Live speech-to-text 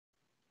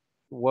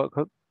Work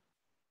Hub.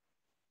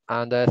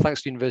 And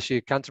thanks to University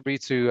of Canterbury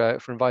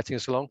for inviting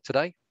us along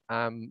today.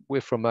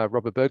 We're from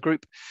Robert Bird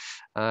Group.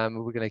 We're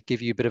going to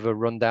give you a bit of a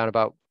rundown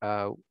about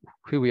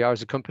who we are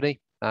as a company,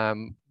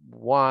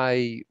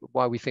 why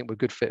we think we're a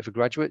good fit for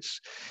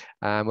graduates.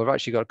 We've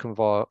actually got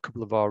a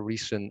couple of our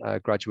recent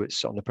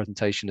graduates on the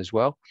presentation as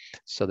well.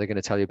 So they're going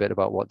to tell you a bit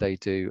about what they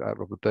do at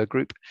Robert Bird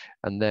Group.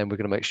 And then we're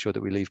going to make sure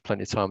that we leave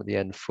plenty of time at the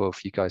end for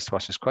you guys to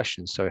ask us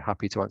questions. So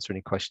happy to answer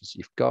any questions that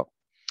you've got.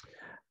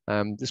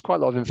 There's quite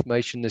a lot of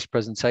information in this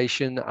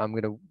presentation. I'm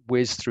going to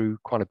whiz through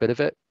quite a bit of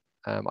it.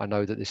 I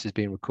know that this is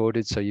being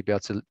recorded, so you'll be able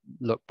to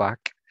look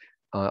back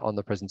on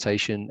the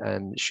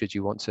presentation should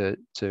you want to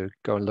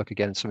go and look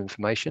again at some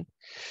information.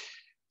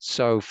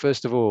 So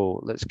first of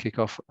all, let's kick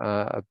off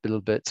a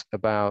little bit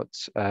about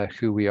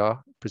who we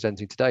are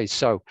presenting today.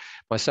 So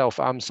myself,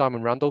 I'm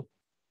Simon Randall.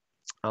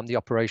 I'm the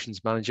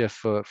operations manager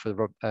for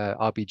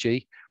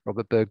RBG,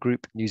 Robert Bird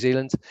Group, New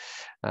Zealand.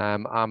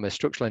 I'm a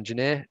structural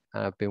engineer.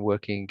 I've been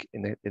working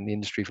in the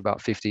industry for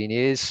about 15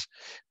 years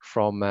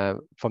from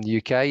the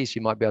UK, as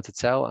you might be able to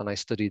tell, and I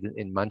studied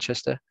in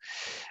Manchester.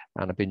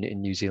 And I've been in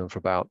New Zealand for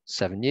about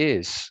 7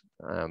 years.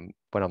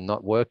 When I'm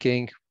not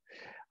working,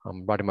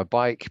 I'm riding my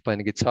bike,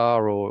 playing a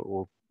guitar,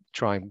 or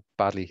trying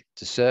badly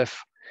to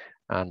surf,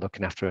 and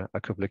looking after a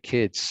couple of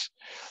kids.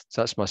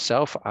 So that's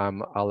myself.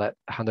 I'll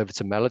hand over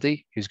to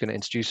Melody, who's going to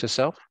introduce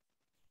herself.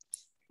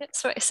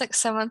 Sorry,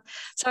 6-7.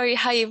 Sorry,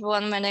 hi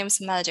everyone. My name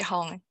is Melody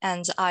Hong,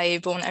 and I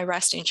born and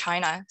raised in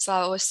China. So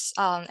I was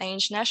an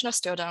international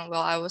student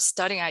while I was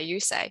studying at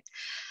UC.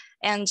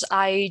 And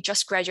I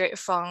just graduated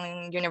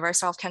from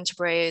University of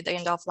Canterbury at the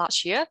end of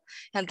last year,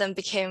 and then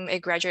became a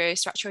graduate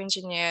structural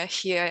engineer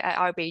here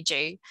at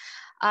RBG.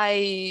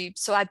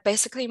 So I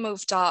basically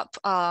moved up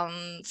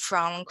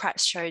from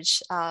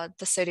Christchurch,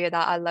 the city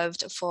that I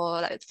lived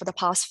for the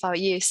past 5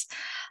 years.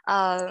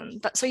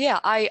 So yeah,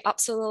 I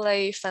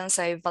absolutely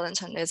fancy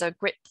Wellington. Is a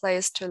great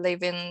place to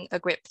live in, a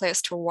great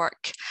place to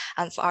work,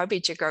 and for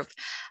RBG Group.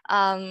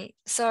 The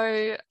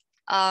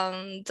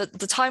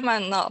time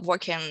I'm not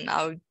working,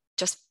 I'll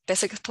just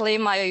basically play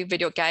my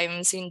video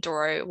games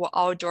indoor or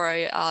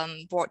outdoor,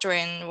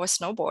 bouldering or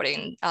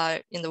snowboarding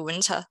in the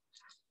winter.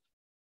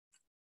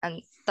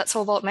 And that's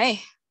all about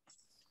me.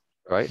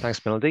 Great,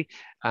 thanks, Melody.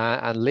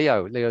 And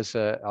Leo's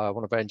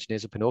one of our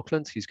engineers up in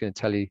Auckland. He's going to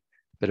tell you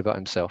a bit about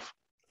himself.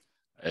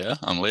 Yeah,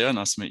 I'm Leo.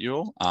 Nice to meet you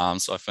all.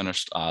 So I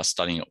finished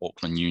studying at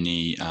Auckland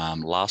Uni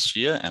last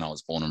year, and I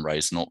was born and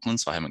raised in Auckland,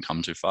 so I haven't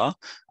come too far.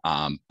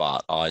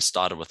 But I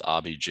started with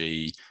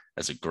RBG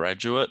as a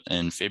graduate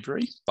in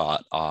February,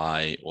 but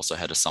I also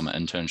had a summer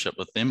internship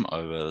with them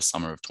over the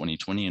summer of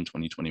 2020 and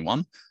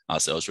 2021.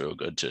 So it was real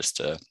good just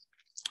to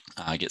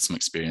get some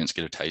experience,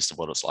 get a taste of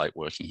what it's like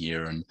working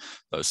here and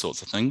those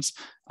sorts of things.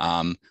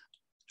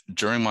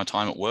 During my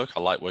time at work, I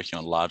like working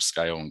on large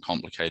scale and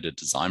complicated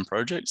design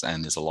projects,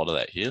 and there's a lot of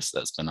that here. So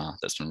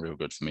that's been real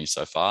good for me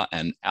so far.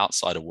 And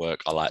outside of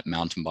work, I like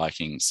mountain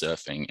biking,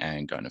 surfing,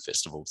 and going to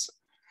festivals.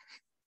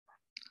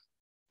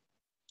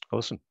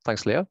 Awesome.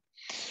 Thanks, Leo.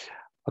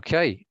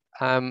 Okay.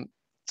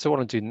 So what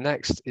I'll do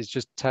next is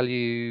just tell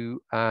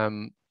you,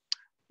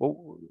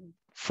 well,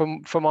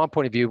 from our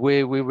point of view,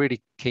 we're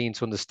really keen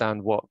to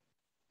understand what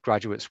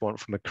graduates want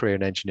from a career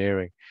in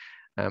engineering.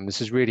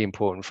 This is really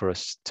important for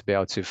us to be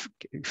able to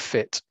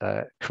fit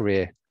a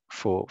career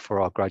for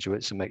our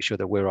graduates and make sure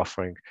that we're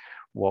offering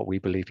what we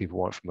believe people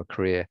want from a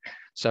career.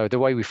 So the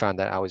way we found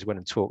that out is went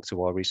and talked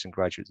to our recent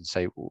graduates and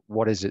say,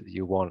 what is it that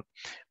you want?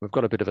 We've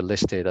got a bit of a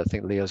list here that I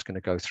think Leo's going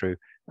to go through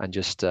and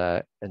just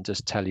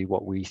tell you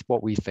what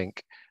we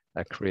think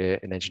a career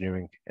in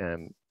engineering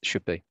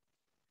should be.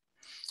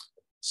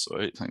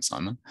 Sweet, thanks,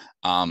 Simon.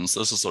 So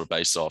this is sort of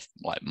based off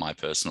like my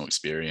personal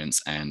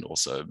experience and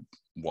also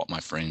what my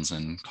friends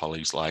and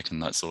colleagues like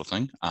and that sort of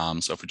thing.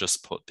 So if we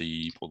just pull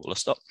the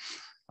list up,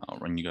 I'll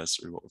run you guys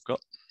through what we've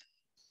got.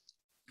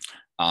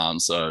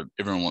 So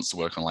everyone wants to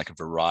work on like a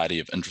variety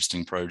of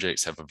interesting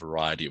projects, have a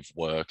variety of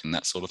work and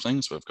that sort of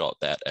thing. So we've got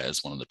that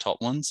as one of the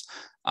top ones.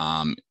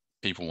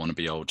 People want to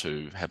be able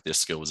to have their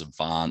skills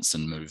advance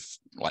and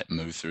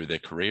move through their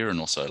career, and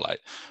also like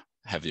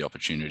have the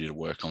opportunity to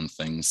work on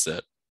things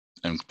that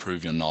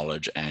improve your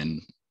knowledge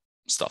and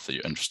stuff that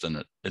you're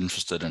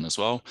interested in as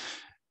well.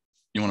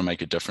 You want to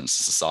make a difference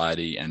to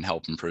society and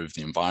help improve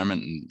the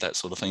environment and that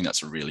sort of thing.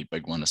 That's a really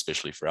big one,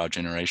 especially for our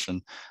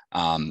generation.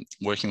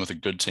 Working with a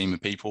good team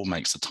of people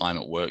makes the time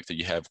at work that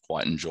you have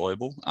quite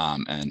enjoyable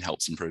and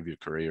helps improve your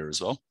career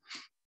as well.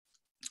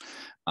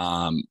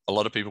 A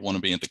lot of people want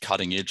to be at the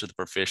cutting edge of the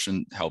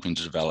profession, helping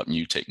to develop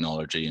new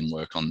technology and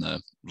work on the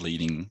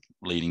leading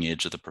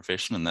edge of the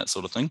profession and that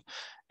sort of thing.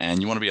 And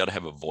you want to be able to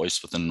have a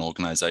voice within an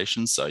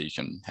organization so you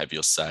can have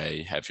your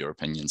say, have your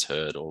opinions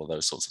heard, all of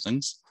those sorts of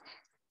things.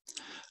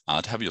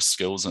 To have your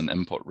skills and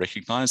input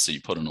recognized, so you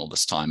put in all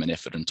this time and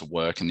effort into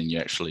work and then you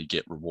actually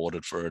get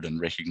rewarded for it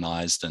and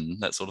recognized and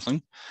that sort of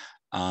thing.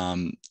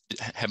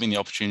 Having the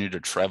opportunity to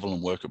travel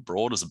and work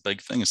abroad is a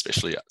big thing,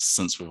 especially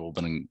since we've all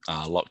been in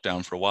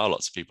lockdown for a while.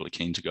 Lots of people are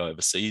keen to go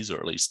overseas or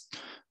at least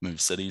move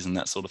cities and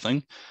that sort of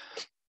thing.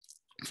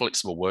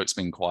 Flexible work's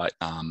been quite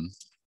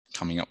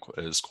coming up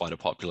as quite a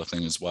popular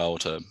thing as well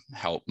to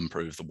help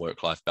improve the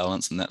work-life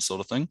balance and that sort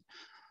of thing.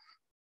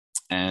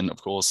 And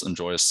of course,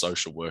 enjoy a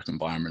social work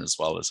environment as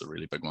well is a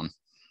really big one.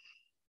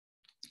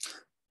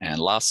 And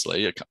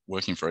lastly,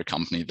 working for a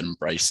company that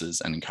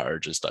embraces and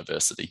encourages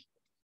diversity.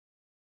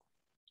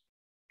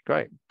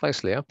 Great,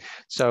 thanks, Leo.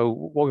 So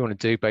what we want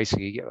to do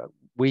basically,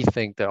 we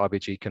think that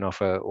IBG can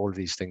offer all of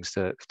these things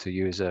to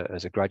you as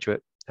a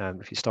graduate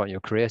if you're starting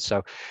your career.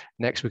 So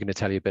next we're going to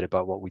tell you a bit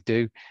about what we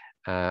do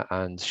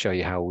and show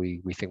you how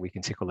we think we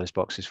can tick all those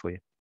boxes for you.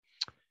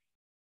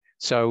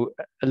 So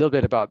a little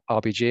bit about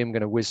RBG. I'm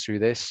going to whiz through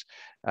this.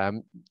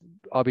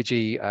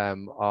 RBG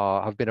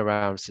have been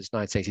around since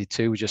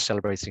 1982. We're just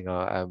celebrating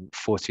our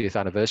 40th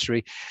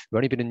anniversary. We've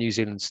only been in New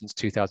Zealand since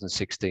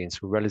 2016, so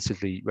we're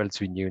relatively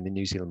new in the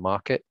New Zealand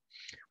market.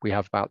 We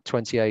have about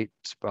 28,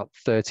 about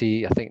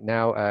 30, I think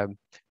now,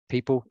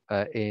 people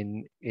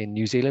in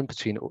New Zealand,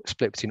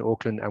 split between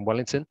Auckland and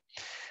Wellington,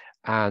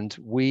 and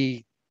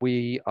we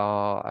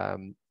are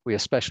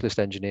specialist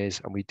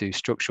engineers, and we do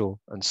structural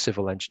and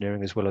civil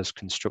engineering as well as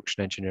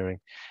construction engineering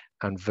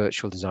and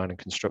virtual design and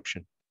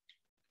construction,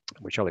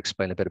 which I'll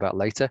explain a bit about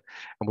later.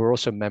 And we're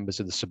also members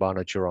of the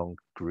Sabana Jurong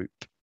group.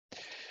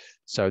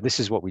 So this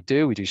is what we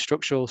do. We do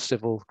structural,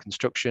 civil,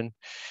 construction.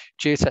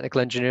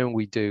 Geotechnical engineering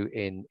we do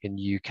in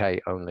UK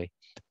only,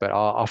 but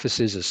our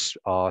offices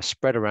are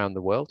spread around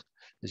the world.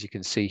 As you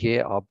can see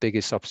here, our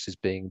biggest offices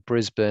being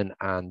Brisbane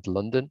and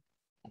London.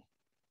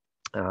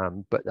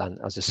 But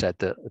as I said,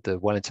 the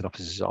Wellington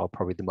offices are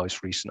probably the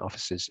most recent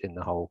offices in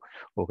the whole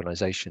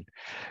organization.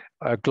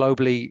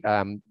 Globally,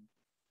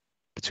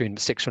 between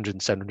 600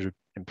 and 700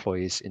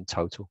 employees in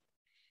total.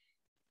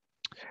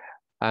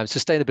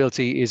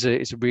 Sustainability is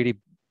a really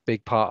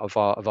big part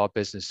of our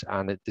business,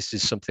 and this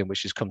is something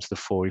which has come to the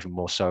fore even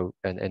more so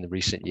in the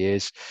recent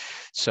years.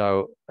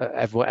 So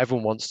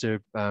everyone wants to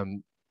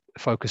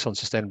focus on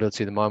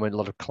sustainability at the moment. A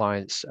lot of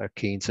clients are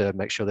keen to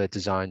make sure their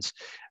designs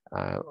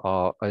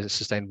are as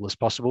sustainable as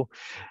possible.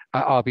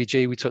 At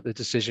RBG, we took the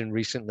decision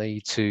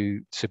recently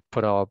to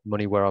put our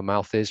money where our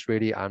mouth is,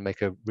 really, and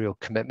make a real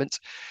commitment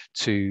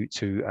to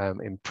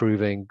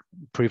improving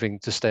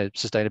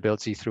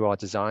sustainability through our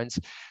designs.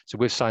 So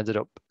we've signed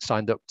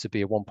up to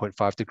be a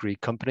 1.5 degree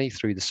company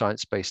through the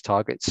Science Based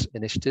Targets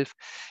initiative,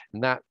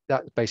 and that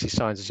basically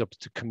signs us up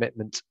to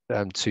commitment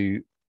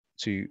to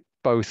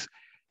both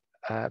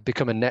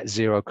become a net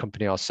zero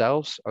company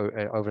ourselves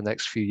over the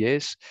next few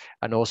years,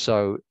 and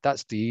also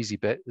that's the easy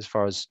bit as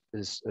far as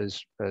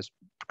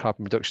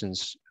carbon reduction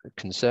is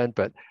concerned.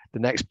 But the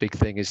next big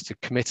thing is to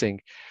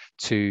committing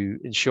to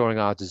ensuring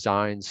our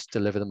designs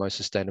deliver the most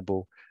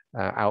sustainable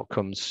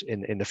outcomes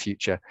in the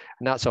future,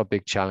 and that's our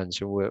big challenge.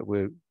 And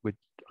we're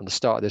on the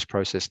start of this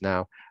process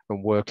now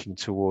and working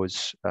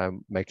towards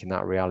making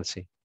that a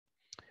reality.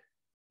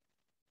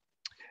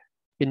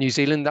 In New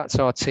Zealand, that's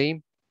our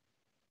team.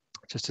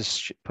 Just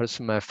to put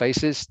some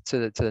faces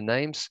to the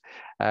names.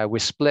 We're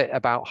split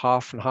about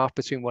half and half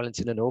between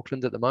Wellington and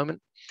Auckland at the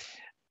moment.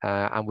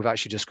 And we've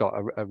actually just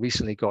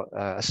recently got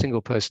a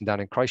single person down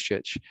in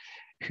Christchurch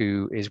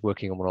who is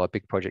working on one of our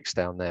big projects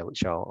down there,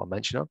 which I'll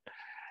mention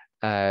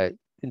on.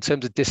 In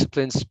terms of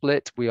discipline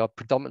split, we are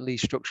predominantly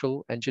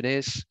structural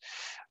engineers,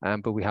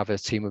 but we have a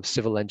team of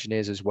civil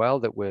engineers as well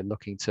that we're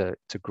looking to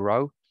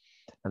grow.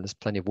 And there's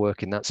plenty of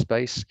work in that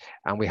space.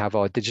 And we have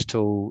our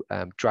digital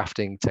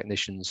drafting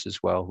technicians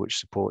as well, which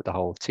support the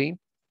whole team.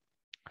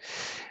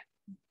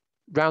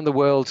 Around the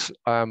world,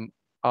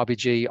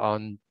 RBG are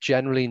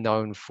generally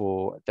known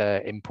for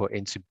their input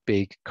into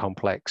big,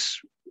 complex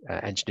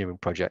engineering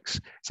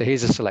projects. So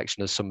here's a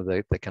selection of some of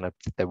the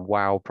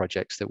wow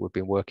projects that we've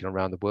been working on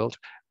around the world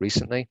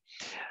recently.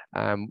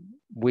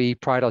 We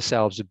pride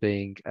ourselves on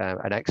being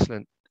an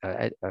excellent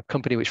a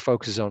company which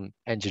focuses on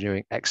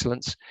engineering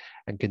excellence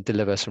and can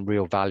deliver some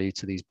real value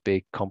to these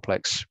big,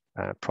 complex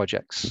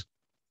projects.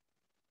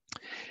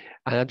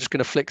 And I'm just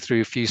going to flick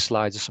through a few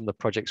slides of some of the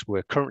projects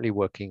we're currently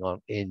working on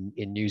in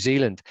New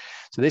Zealand.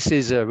 So this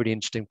is a really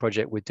interesting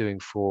project we're doing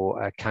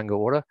for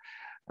Kangaroa,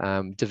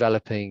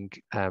 developing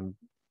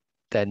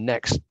their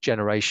next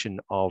generation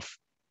of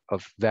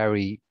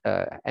very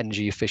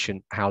energy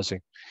efficient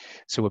housing.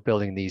 So we're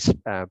building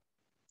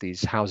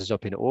these houses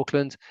up in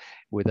Auckland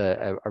with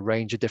a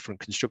range of different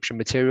construction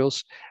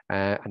materials,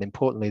 and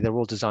importantly, they're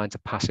all designed to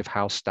passive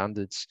house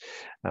standards,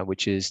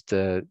 which is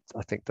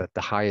I think the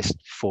highest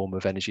form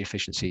of energy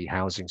efficiency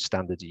housing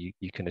standard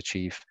you can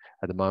achieve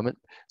at the moment.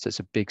 So it's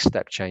a big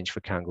step change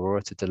for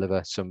Kangaroa to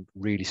deliver some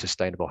really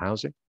sustainable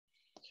housing.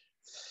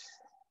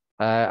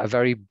 A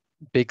very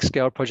big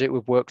scale project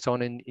we've worked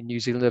on in New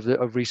Zealand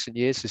of recent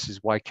years. This is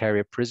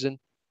Waikaria Prison.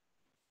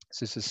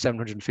 So this is a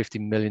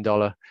 $750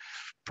 million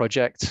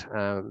project,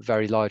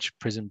 very large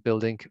prison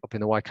building up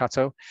in the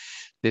Waikato.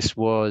 This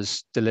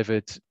was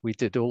delivered, we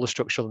did all the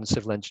structural and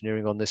civil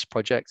engineering on this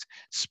project,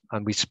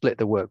 and we split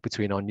the work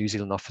between our New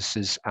Zealand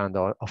offices and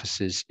our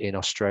offices in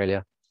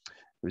Australia.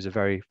 It was a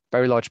very,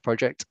 very large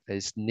project.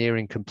 It's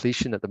nearing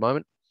completion at the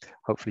moment,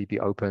 hopefully be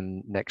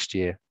open next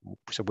year.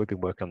 So we've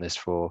been working on this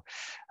for,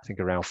 I think,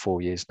 around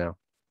 4 years now.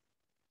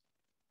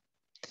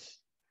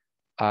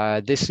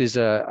 This is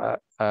a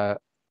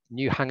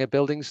new hangar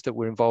buildings that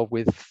we're involved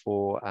with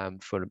for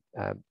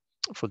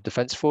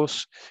Defence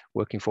Force,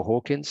 working for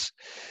Hawkins.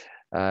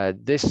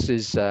 This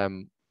is a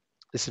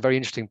very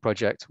interesting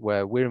project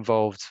where we're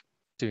involved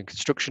doing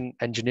construction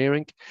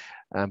engineering,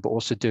 but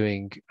also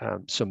doing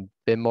some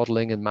BIM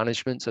modeling and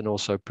management, and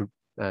also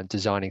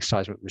designing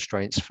seismic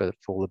restraints for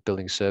all the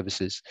building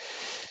services.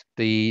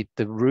 The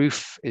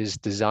roof is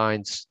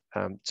designed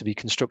to be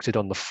constructed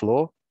on the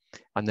floor,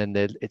 and then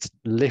it's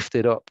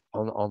lifted up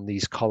on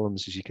these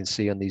columns, as you can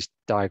see on these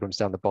diagrams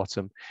down the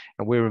bottom.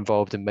 And we're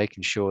involved in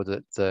making sure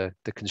that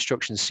the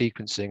construction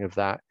sequencing of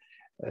that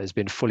has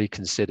been fully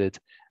considered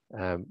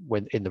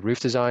when in the roof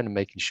design, and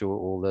making sure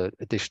all the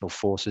additional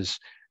forces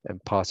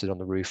imparted on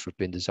the roof have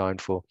been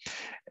designed for.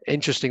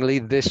 Interestingly,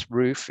 this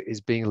roof is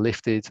being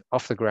lifted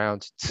off the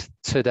ground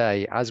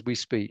today as we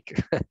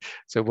speak.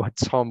 So what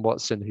Tom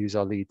Watson, who's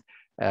our lead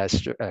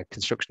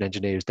construction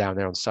engineer, is down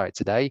there on site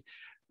today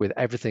with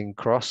everything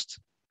crossed,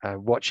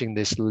 watching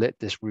this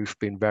roof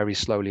being very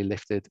slowly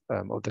lifted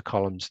of the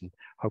columns, and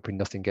hoping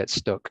nothing gets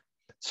stuck.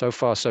 So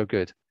far, so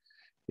good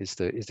is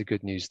the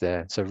good news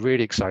there. So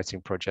really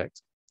exciting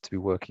project to be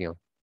working on.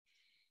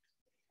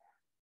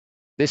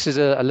 This is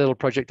a little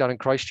project down in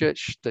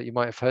Christchurch that you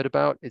might have heard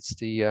about. It's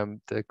the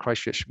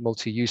Christchurch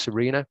multi-use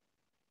arena.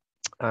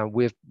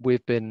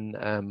 We've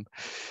been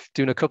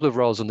doing a couple of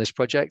roles on this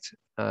project.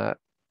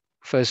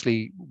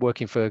 Firstly,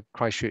 working for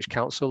Christchurch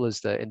Council as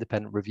the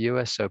independent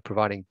reviewer, so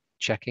providing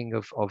checking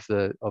of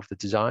the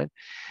design,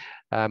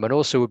 and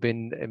also we've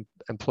been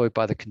employed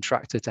by the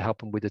contractor to help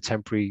them with the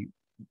temporary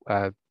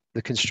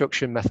the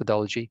construction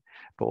methodology,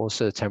 but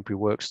also the temporary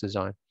works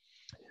design.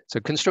 So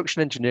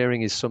construction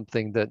engineering is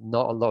something that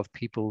not a lot of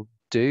people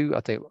do.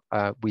 I think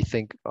we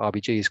think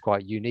RBG is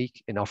quite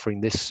unique in offering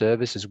this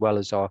service as well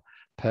as our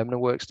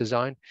permanent works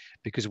design,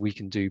 because we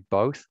can do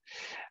both.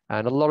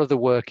 And a lot of the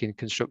work in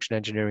construction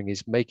engineering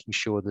is making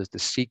sure that the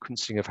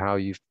sequencing of how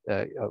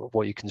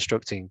what you're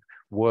constructing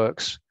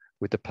works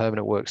with the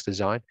permanent works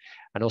design,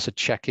 and also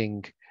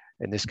checking,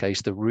 in this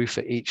case, the roof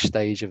at each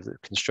stage of the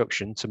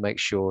construction to make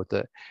sure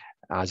that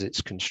as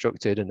it's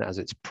constructed and as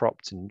it's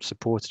propped and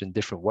supported in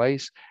different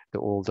ways, that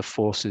all the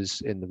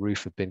forces in the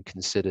roof have been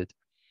considered.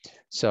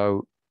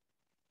 So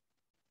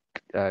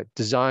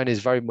design is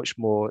very much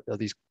more of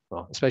these,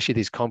 well, especially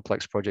these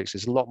complex projects,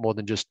 is a lot more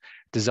than just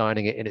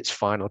designing it in its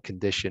final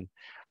condition.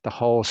 The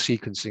whole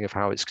sequencing of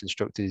how it's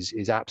constructed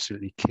is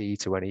absolutely key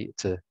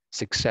to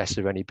success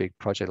of any big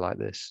project like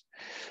this.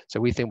 So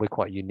we think we're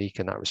quite unique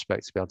in that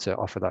respect to be able to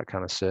offer that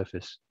kind of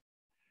service.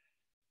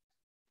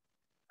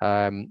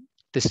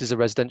 This is a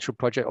residential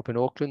project up in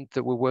Auckland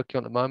that we're working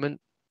on at the moment.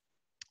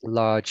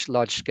 Large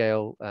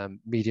scale,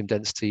 medium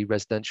density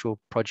residential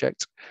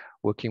project,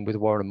 working with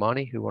Warren and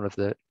Marnie, who are one of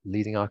the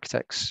leading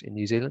architects in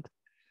New Zealand.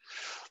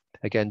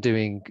 Again,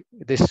 doing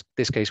this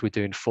case, we're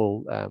doing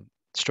full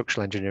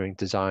structural engineering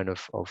design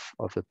of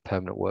the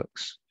permanent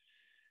works.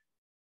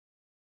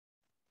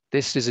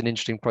 This is an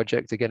interesting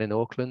project again in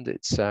Auckland.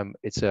 It's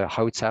a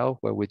hotel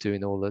where we're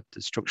doing all the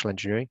structural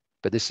engineering,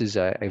 but this is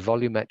a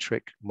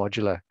volumetric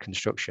modular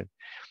construction,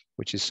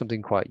 which is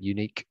something quite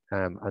unique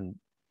and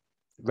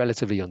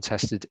relatively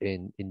untested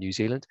in New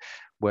Zealand,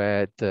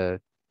 where the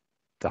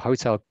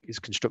hotel is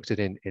constructed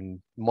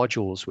in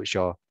modules which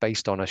are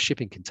based on a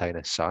shipping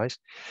container size.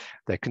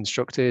 They're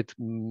constructed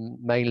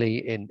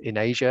mainly in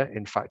Asia,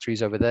 in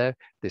factories over there.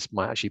 This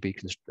might actually be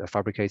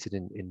fabricated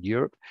in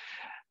Europe.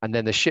 And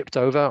then they're shipped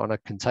over on a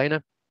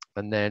container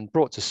and then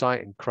brought to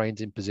site and craned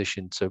in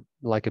position. So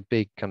like a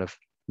big kind of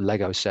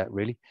Lego set,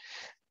 really.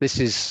 This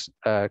is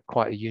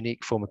quite a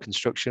unique form of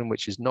construction,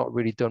 which is not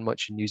really done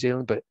much in New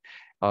Zealand, but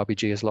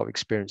RBG has a lot of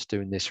experience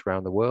doing this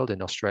around the world,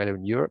 in Australia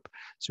and Europe.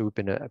 So we've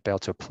been able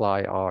to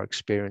apply our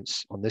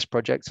experience on this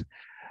project.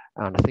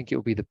 And I think it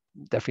will be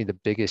definitely the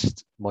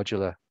biggest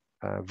modular,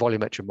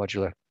 volumetric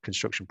modular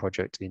construction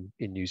project in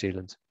New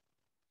Zealand.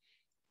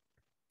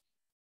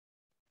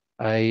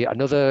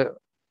 Another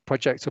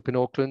project up in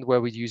Auckland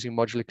where we're using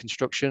modular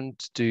construction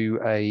to do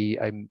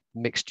a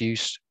mixed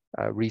use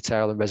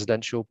retail and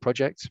residential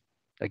project,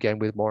 again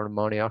with Warren and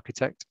Marnie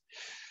architect.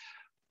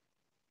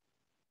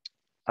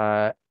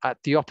 At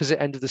the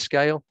opposite end of the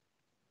scale,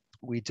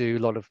 we do a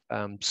lot of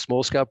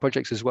small scale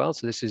projects as well.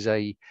 So this is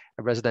a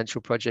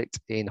residential project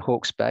in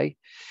Hawke's Bay,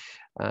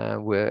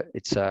 where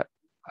it's an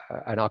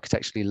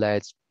architecturally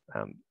led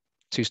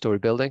 2-story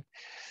building.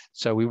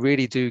 So we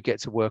really do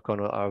get to work on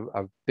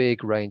a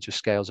big range of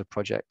scales of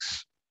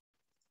projects.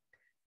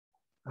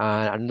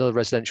 And another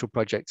residential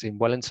project in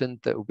Wellington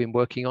that we've been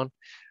working on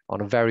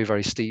a very,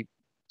 very steep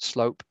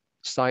slope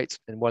site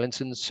in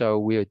Wellington. So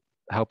we're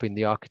helping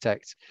the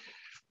architect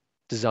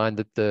design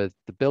the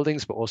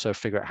buildings, but also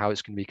figure out how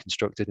it's going to be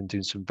constructed and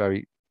doing some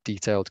very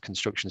detailed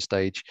construction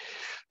stage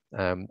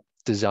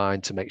design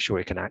to make sure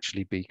it can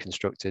actually be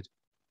constructed.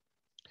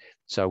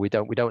 So we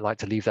don't like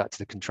to leave that to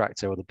the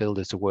contractor or the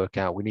builder to work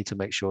out. We need to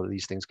make sure that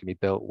these things can be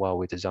built while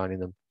we're designing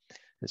them.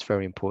 It's a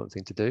very important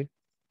thing to do.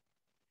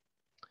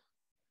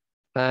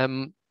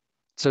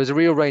 So there's a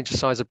real range of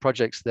size of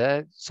projects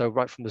there. So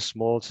right from the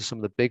small to some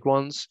of the big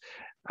ones.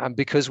 And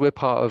because we're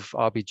part of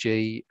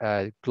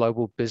RBG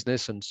Global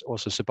Business and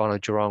also Surbana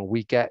Jurong,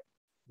 we get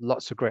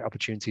lots of great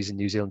opportunities in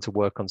New Zealand to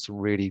work on some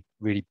really,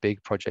 really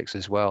big projects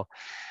as well.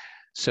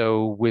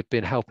 So we've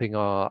been helping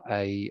our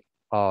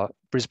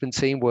Brisbane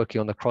team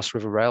working on the Cross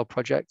River Rail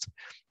project,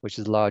 which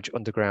is a large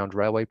underground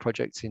railway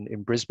project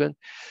in Brisbane.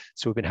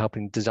 So we've been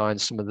helping design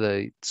some of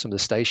the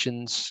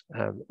stations,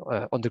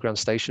 underground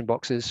station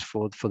boxes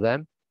for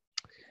them.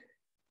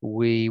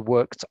 We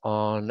worked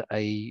on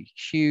a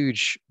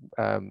huge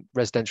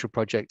residential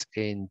project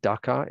in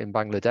Dhaka in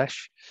Bangladesh,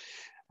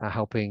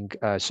 helping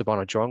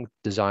Surbana Jurong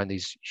design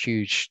these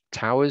huge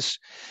towers.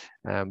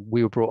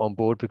 We were brought on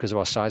board because of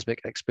our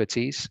seismic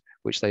expertise,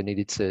 which they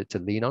needed to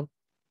lean on.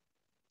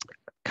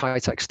 Kai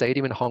Tak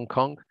Stadium in Hong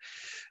Kong.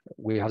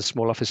 We had a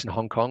small office in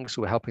Hong Kong,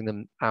 so we're helping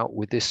them out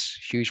with this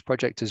huge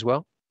project as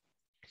well.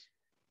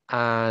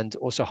 And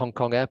also Hong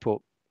Kong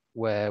Airport,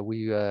 where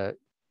we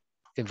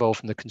involved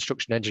from the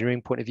construction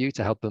engineering point of view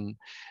to help them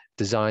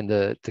design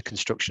the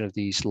construction of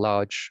these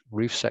large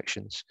roof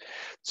sections.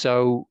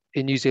 So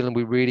in New Zealand,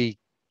 we really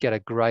get a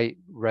great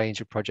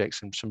range of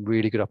projects and some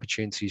really good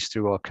opportunities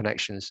through our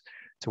connections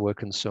to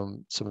work on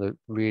some of the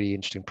really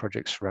interesting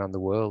projects around the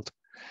world.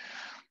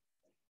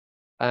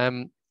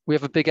 We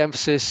have a big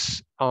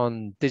emphasis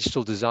on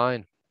digital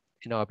design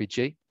in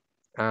RBG,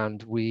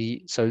 and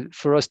so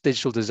for us,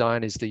 digital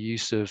design is the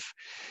use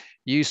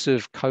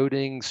of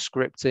coding,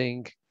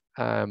 scripting,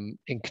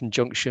 in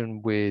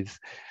conjunction with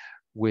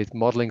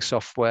modeling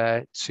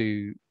software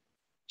to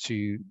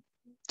do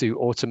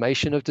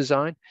automation of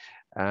design,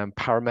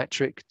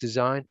 parametric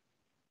design.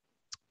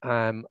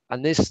 And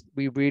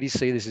we really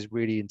see this as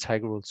really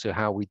integral to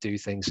how we do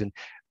things, and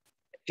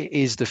it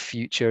is the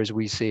future as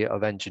we see it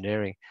of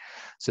engineering.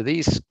 So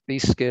these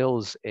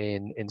skills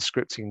in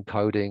scripting and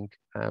coding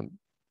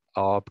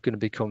are going to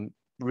become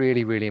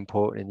really, really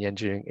important in the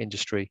engineering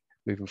industry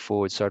moving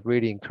forward. So I'd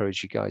really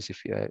encourage you guys,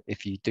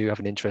 if you do have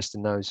an interest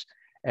in those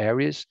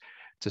areas,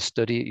 to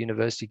study at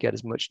university, get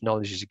as much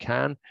knowledge as you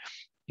can.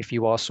 If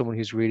you are someone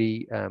who's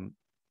really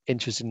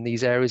interested in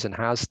these areas and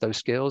has those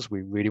skills,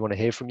 we really want to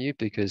hear from you,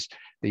 because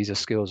these are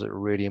skills that are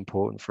really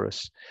important for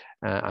us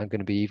and going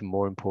to be even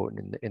more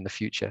important in the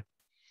future.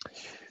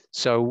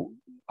 So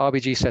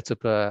RBG set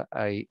up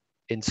a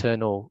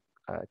internal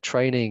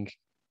training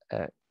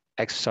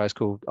exercise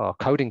called our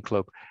coding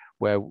club,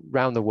 where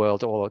around the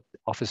world, all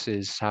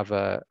offices have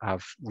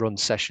run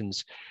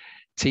sessions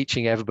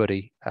teaching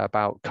everybody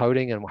about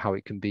coding and how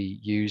it can be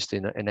used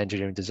in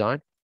engineering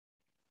design.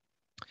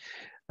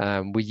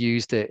 We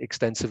used it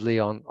extensively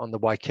on the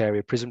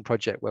Waikaria prison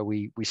project, where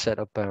we set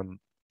up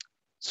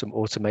some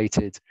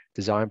automated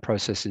design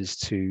processes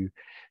to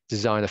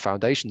design the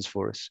foundations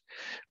for us,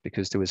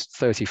 because there was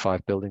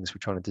 35 buildings we're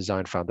trying to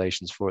design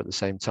foundations for at the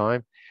same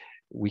time.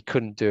 We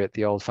couldn't do it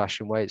the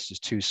old-fashioned way; it's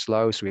just too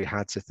slow. So we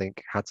had to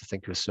think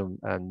of some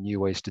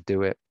new ways to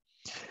do it.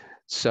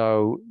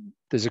 So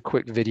there's a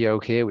quick video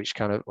here, which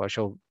I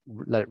shall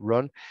let it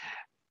run.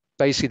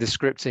 Basically, the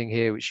scripting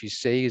here, which you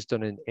see, is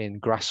done in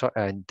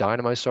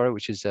Dynamo, sorry,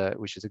 which is a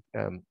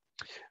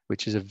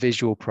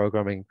visual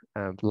programming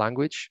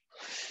language.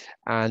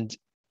 And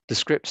the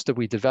scripts that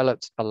we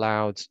developed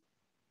allowed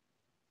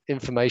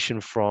information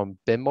from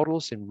BIM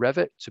models in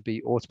Revit to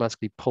be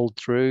automatically pulled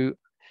through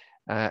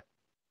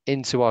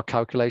into our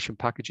calculation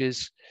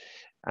packages,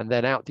 and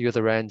then out the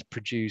other end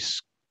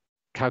produce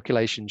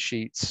calculation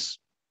sheets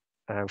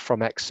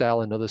from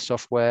Excel and other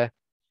software.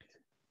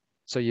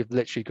 So you've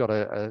literally got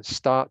a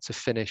start to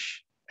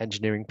finish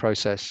engineering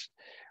process,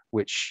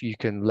 which you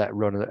can let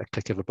run at a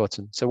click of a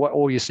button. So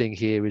all you're seeing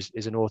here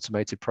is an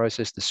automated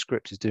process. The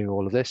script is doing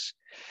all of this.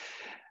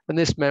 And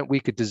this meant we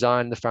could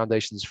design the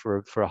foundations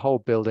for a whole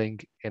building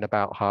in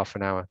about half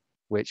an hour,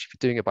 which, if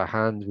you're doing it by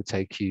hand, would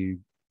take you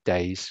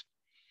days.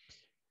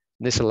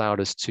 And this allowed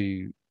us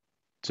to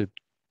do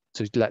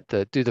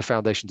the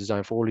foundation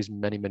design for all these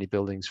many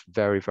buildings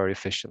very, very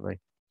efficiently.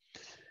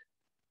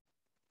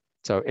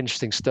 So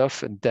interesting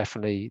stuff, and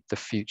definitely the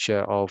future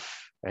of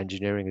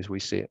engineering as we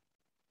see it.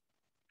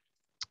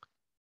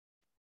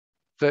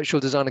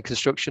 Virtual design and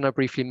construction, I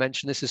briefly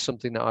mentioned. This is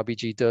something that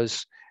RBG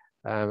does.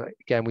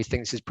 Again, we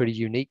think this is pretty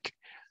unique.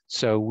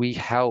 So we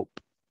help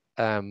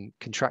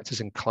contractors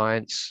and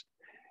clients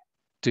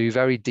do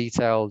very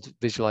detailed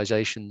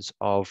visualizations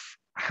of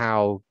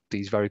how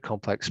these very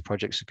complex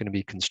projects are going to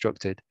be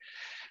constructed.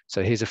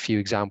 So here's a few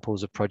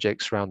examples of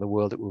projects around the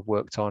world that we've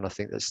worked on. I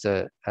think that's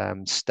the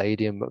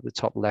stadium at the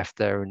top left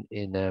there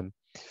in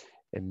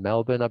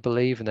Melbourne, I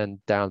believe, and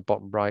then down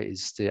bottom right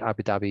is the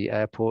Abu Dhabi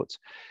airport.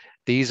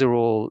 These are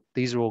all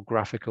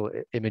graphical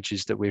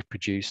images that we've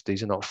produced.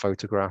 These are not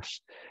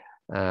photographs,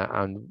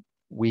 and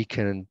we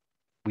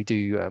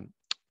do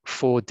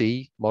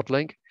 4D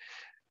modeling.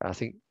 I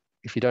think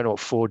if you don't know what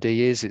 4D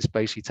is, it's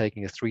basically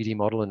taking a 3D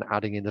model and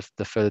adding in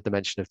the further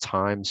dimension of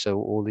time. So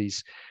all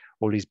these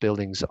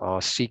buildings are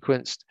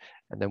sequenced,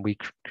 and then we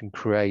can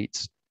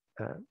create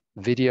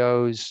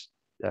videos,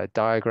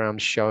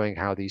 diagrams showing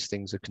how these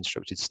things are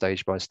constructed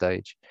stage by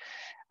stage,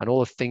 and all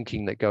the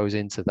thinking that goes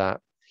into that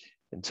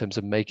in terms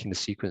of making the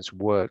sequence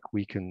work.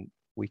 We can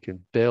we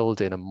can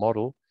build in a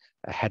model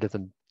ahead of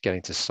them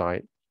getting to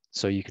site.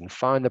 So you can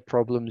find the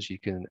problems, you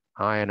can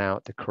iron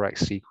out the correct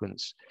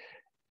sequence,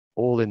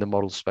 all in the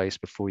model space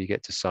before you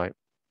get to site.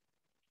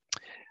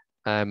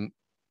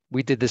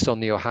 We did this on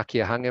the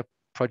Ohakia Hangar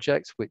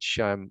project, which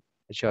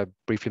I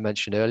briefly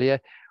mentioned earlier.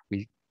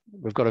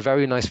 We've got a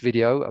very nice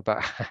video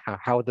about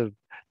how the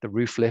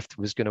roof lift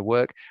was going to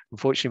work.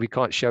 Unfortunately, we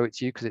can't show it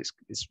to you because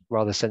it's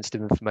rather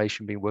sensitive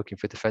information, being working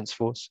for Defence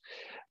Force.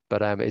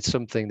 But it's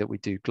something that we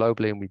do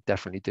globally, and we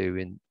definitely do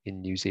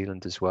in New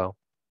Zealand as well.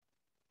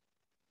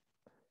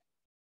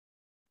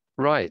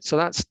 Right, so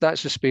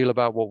that's the spiel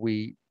about what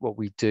we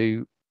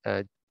do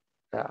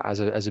as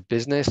a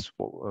business,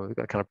 what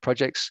kind of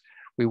projects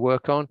we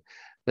work on.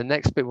 The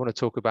next bit we want to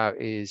talk about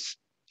is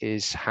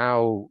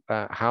how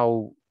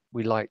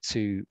we like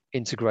to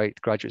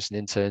integrate graduates and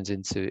interns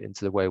into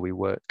the way we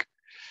work.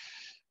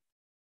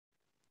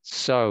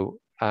 So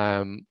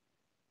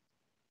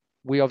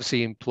we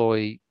obviously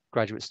employ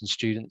graduates and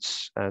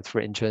students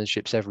for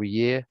internships every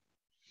year.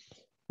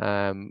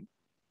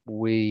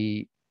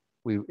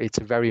 It's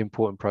a very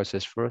important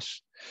process for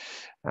us.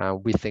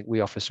 We think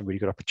we offer some really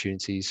good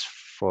opportunities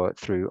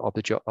through on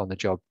the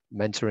job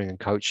mentoring and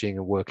coaching,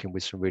 and working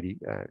with some really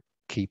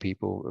key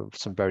people,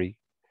 some very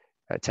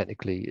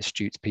technically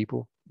astute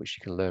people, which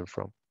you can learn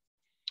from.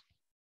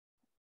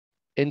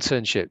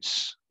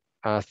 Internships.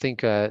 I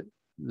think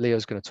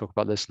Leo's going to talk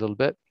about this a little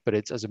bit, but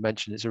it's, as I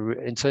mentioned,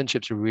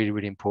 internships are really,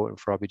 really important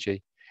for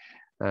RBG.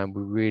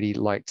 We really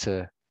like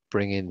to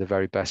bring in the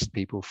very best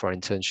people for our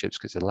internships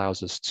because it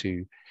allows us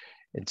to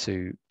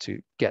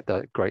get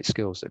the great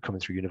skills that are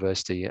coming through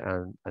university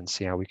and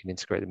see how we can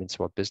integrate them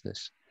into our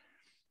business.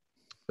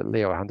 But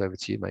Leo, I'll hand over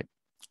to you, mate.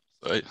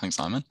 Great, thanks,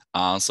 Simon.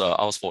 So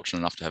I was fortunate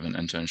enough to have an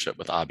internship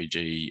with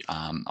RBG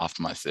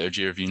after my third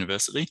year of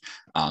university.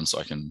 So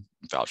I can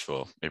vouch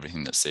for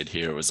everything that's said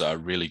here. It was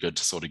really good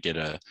to sort of get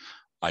an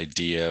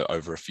idea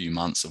over a few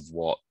months of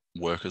what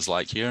work is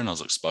like here. And I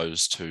was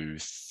exposed to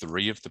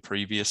 3 of the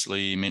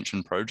previously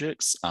mentioned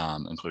projects,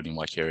 including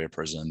Waikeria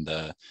Prison,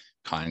 the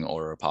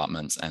Kaingaora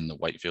Apartments, and the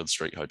Wakefield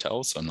Street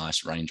Hotel. So a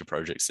nice range of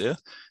projects there.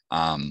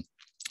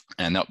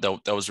 And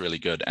that was really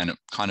good. And it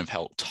kind of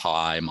helped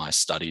tie my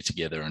study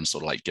together and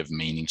sort of like give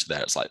meaning to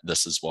that. It's like,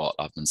 this is what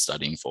I've been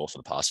studying for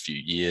the past few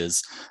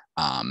years.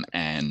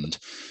 And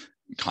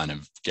kind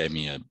of gave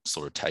me a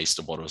sort of taste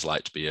of what it was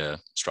like to be a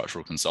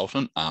structural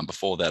consultant.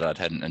 Before that, I'd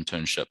had an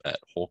internship at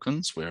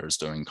Hawkins where I was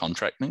doing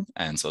contracting.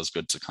 And so it was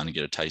good to kind of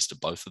get a taste of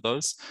both of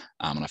those.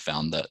 And I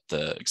found that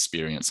the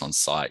experience on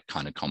site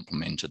kind of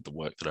complemented the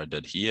work that I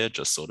did here,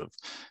 just sort of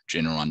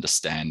general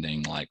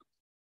understanding, like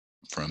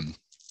from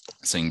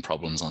seeing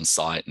problems on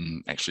site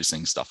and actually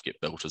seeing stuff get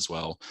built as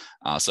well.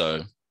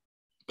 So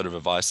bit of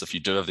advice, if you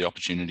do have the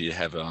opportunity to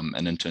have an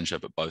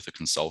internship at both a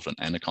consultant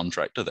and a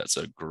contractor, that's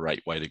a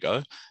great way to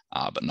go.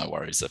 But no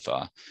worries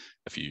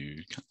if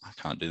you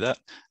can't do that.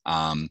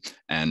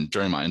 And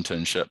during my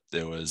internship,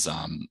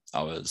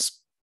 I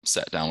was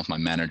sat down with my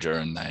manager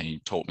and they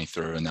talked me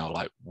through, and they were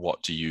like,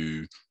 what do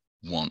you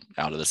want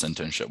out of this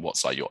internship?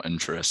 What's like your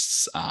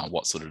interests?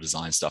 What sort of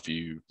design stuff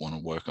you want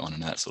to work on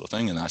and that sort of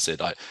thing? And I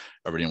said, I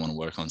really want to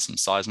work on some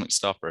seismic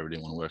stuff. I really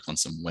want to work on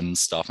some wind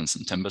stuff and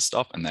some timber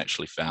stuff. And they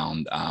actually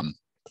found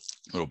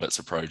little bits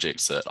of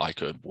projects that I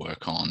could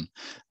work on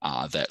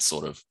that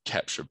sort of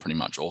captured pretty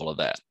much all of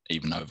that,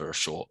 even over a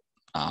short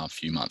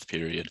few month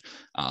period.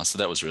 So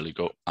that was really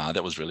good.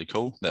 That was really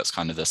cool. That's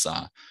kind of this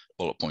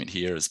bullet point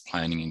here is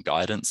planning and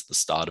guidance at the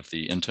start of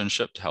the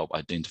internship to help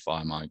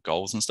identify my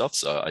goals and stuff.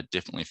 So I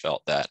definitely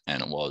felt that,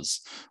 and it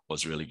was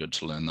really good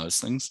to learn those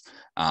things.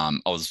 I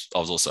was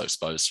also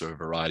exposed to a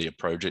variety of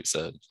projects.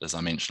 As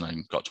I mentioned, I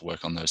got to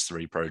work on those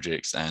 3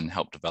 projects and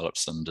help develop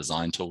some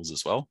design tools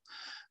as well.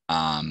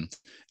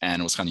 And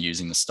it was kind of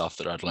using the stuff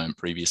that I'd learned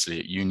previously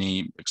at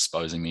uni,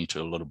 exposing me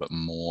to a little bit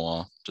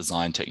more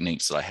design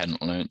techniques that I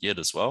hadn't learned yet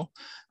as well.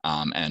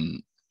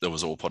 And that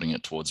was all putting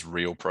it towards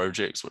real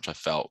projects, which I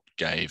felt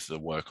gave the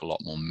work a lot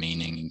more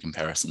meaning in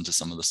comparison to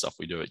some of the stuff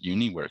we do at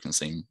uni, where it can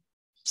seem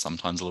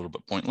sometimes a little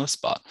bit pointless,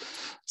 but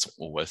it's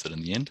all worth it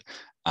in the end.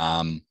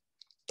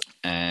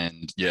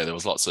 And yeah, there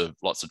was lots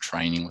of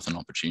training with an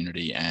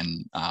opportunity,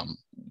 and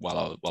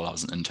while I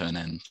was an intern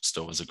and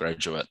still as a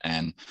graduate,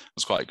 and it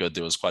was quite good.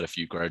 There was quite a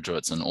few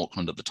graduates in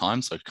Auckland at the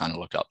time, so I could kind of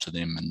look up to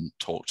them and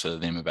talk to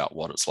them about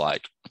what it's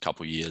like a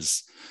couple of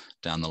years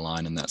down the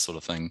line and that sort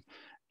of thing.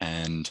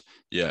 And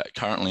yeah,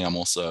 currently I'm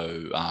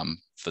also,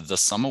 for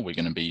this summer, we're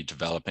going to be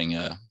developing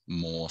a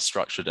more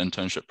structured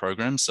internship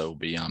program. So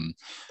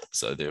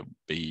there'll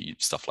be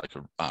stuff like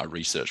a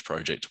research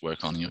project to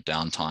work on in your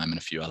downtime and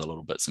a few other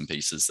little bits and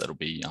pieces that'll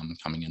be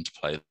coming into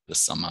play this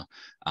summer.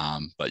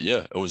 But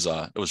yeah, it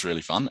was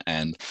really fun.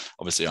 And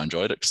obviously I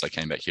enjoyed it because I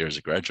came back here as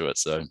a graduate.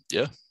 So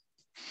yeah.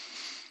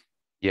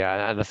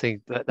 Yeah, and I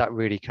think that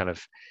really kind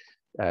of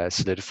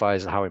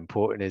solidifies how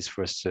important it is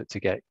for us to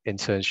get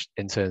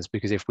interns,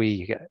 because if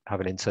we have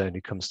an intern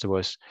who comes to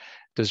us,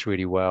 does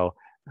really well,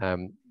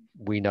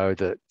 we know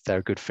that they're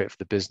a good fit for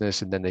the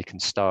business, and then they can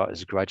start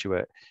as a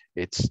graduate.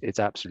 It's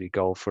absolutely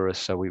gold for us.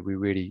 So we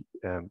really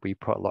we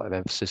put a lot of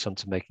emphasis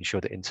onto making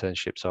sure that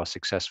internships are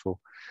successful,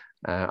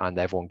 and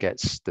everyone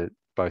gets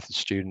both the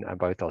student and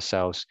both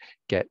ourselves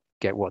get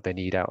what they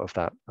need out of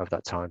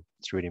that time.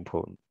 It's really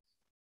important.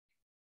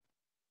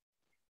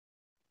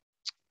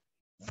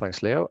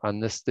 Thanks, Leo.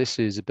 And this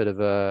is a bit of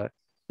a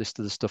list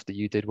of the stuff that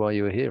you did while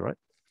you were here, right?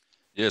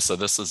 Yeah, so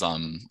this is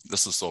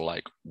sort of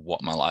like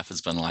what my life has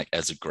been like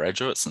as a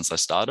graduate since I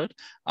started.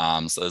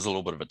 So there's a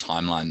little bit of a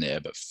timeline there,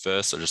 but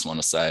first I just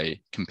want to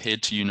say,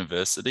 compared to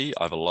university,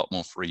 I have a lot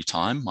more free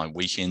time. My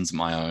weekends are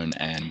my own,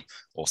 and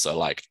also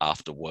like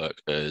after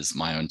work is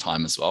my own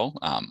time as well.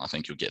 I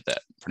think you'll get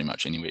that pretty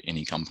much anywhere,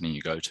 any company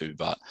you go to,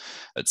 but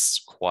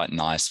it's quite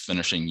nice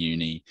finishing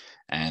uni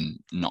and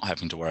not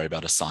having to worry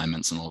about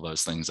assignments and all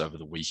those things over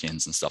the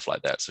weekends and stuff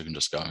like that. So you can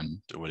just go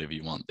and do whatever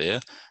you want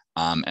there.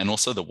 And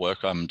also the work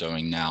I'm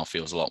doing now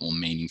feels a lot more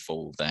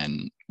meaningful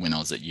than when I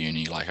was at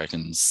uni. Like I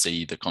can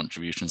see the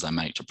contributions I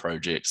make to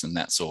projects, and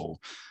that's all,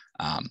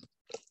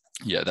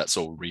 that's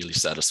all really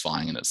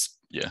satisfying. And it's,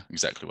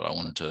 exactly what I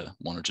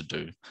wanted to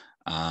do.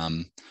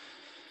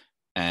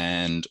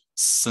 And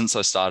since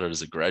I started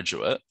as a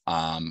graduate,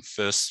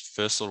 first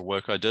sort of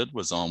work I did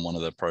was on one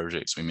of the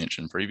projects we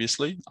mentioned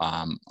previously.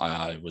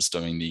 I was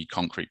doing the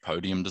concrete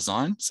podium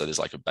design. So there's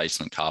like a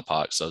basement car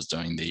park. So I was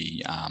doing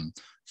the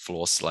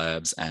floor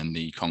slabs and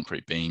the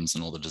concrete beams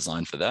and all the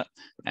design for that.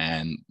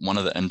 And one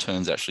of the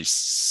interns actually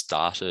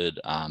started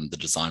the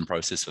design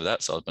process for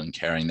that. So I've been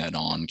carrying it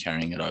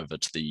over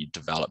to the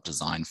develop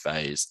design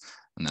phase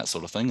and that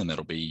sort of thing. And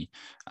that'll be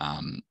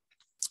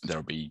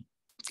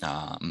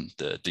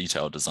the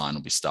detailed design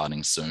will be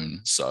starting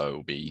soon. So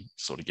we'll be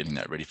sort of getting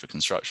that ready for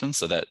construction.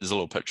 So that there's a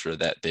little picture of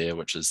that there,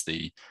 which is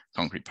the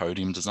concrete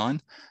podium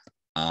design.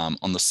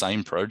 On the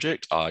same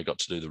project, I got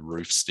to do the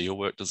roof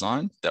steelwork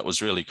design. That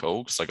was really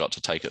cool because I got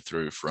to take it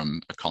through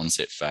from a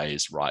concept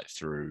phase right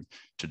through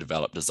to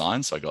develop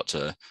design. So I got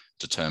to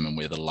determine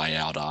where the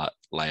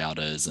layout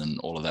is and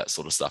all of that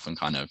sort of stuff, and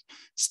kind of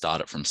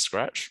start it from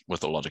scratch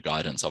with a lot of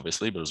guidance,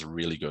 obviously, but it was a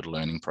really good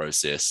learning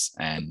process,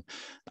 and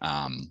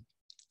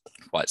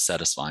quite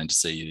satisfying to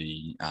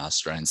see the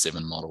Strand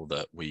 7 model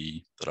that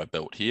I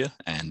built here,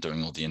 and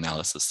doing all the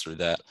analysis through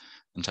that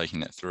and taking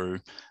that through.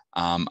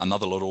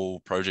 Another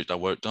little project I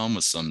worked on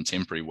was some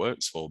temporary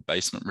works for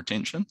basement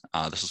retention.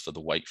 This is for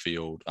the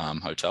Wakefield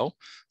Hotel.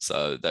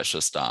 So that's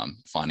just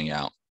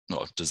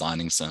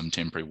designing some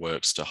temporary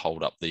works to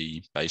hold up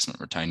the basement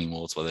retaining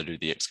walls while they do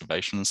the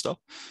excavation and stuff.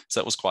 So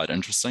that was quite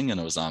interesting, and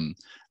it was a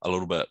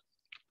little bit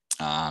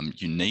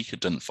unique. It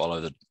didn't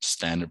follow the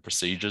standard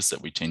procedures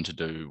that we tend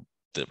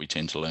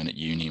to learn at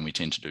uni and we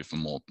tend to do for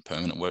more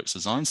permanent works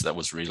design. So that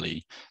was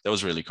really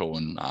cool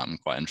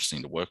and quite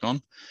interesting to work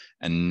on.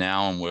 And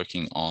now I'm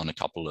working on a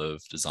couple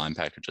of design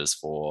packages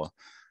for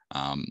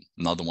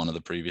another one of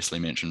the previously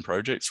mentioned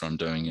projects, where I'm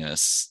doing a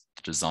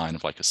design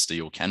of like a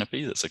steel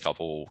canopy that's a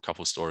couple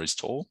stories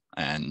tall,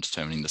 and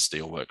determining the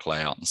steelwork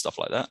layout and stuff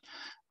like that.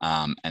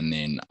 And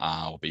then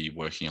I'll be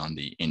working on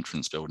the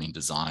entrance building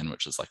design,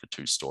 which is like a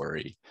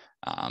 2-story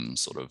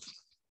sort of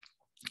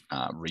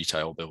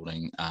retail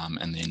building,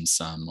 and then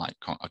some like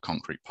a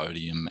concrete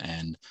podium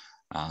and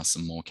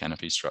some more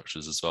canopy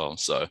structures as well.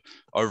 So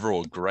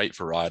overall, great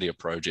variety of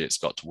projects.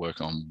 Got to work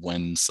on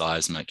wind,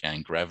 seismic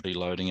and gravity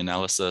loading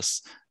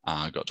analysis.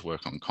 Got to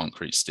work on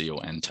concrete, steel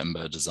and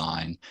timber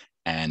design,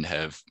 and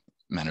have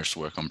managed to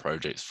work on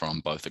projects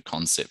from both the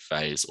concept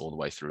phase all the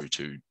way through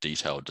to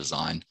detailed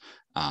design.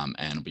 And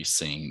I'll be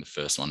seeing the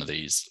first one of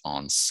these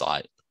on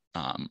site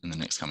in the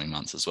next coming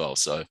months as well.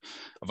 So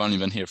I've only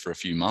been here for a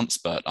few months,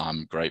 but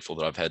I'm grateful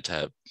that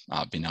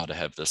I've been able to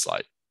have this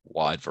like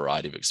wide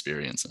variety of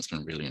experience. It's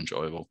been really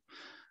enjoyable.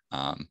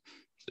 So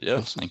yeah,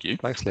 awesome. Thank you.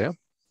 Thanks, Leo.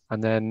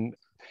 And then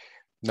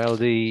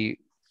Melody,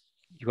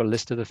 you've got a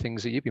list of the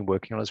things that you've been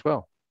working on as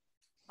well.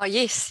 Oh,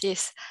 yes.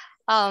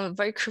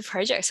 Very cool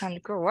projects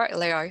and good work,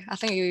 Leo. I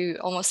think you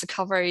almost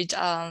covered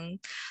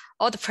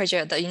all the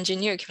projects that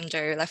engineer can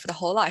do, like for the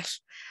whole life,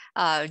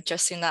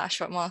 just in that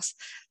short month.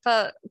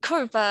 But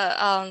cool. But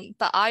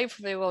I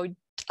probably will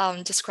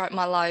describe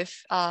my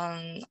life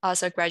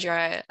as a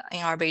graduate in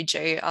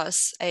RBG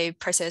as a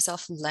process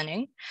of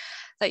learning.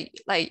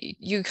 Like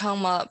you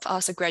come up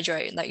as a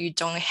graduate, like you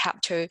don't have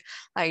to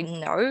like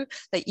know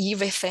like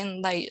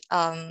everything like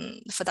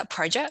for that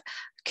project,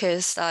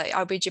 because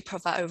RBG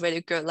provide a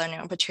really good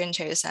learning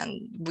opportunities,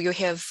 and you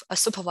have a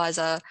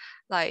supervisor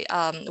like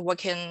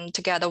working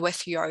together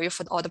with you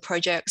for all the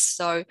projects.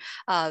 So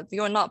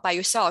you're not by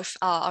yourself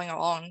on your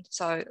own.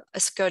 So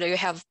it's good that you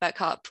have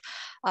backup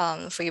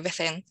for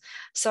everything.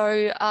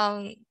 So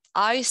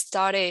I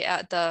started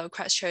at the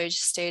Christchurch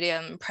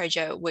Stadium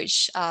project,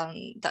 which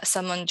that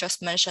someone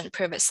just mentioned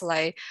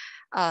previously,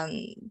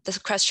 the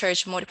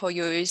Christchurch multiple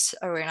use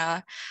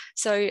arena.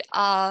 So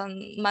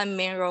my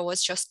main role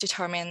was just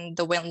determine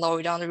the wind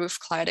load on the roof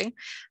cladding.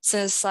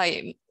 Since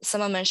like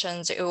someone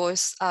mentioned, it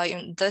was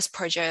in this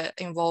project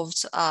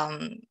involved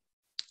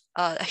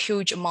a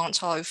huge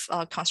amount of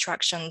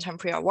construction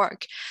temporary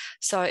work.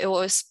 So it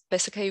was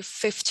basically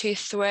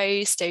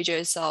 53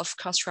 stages of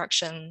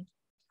construction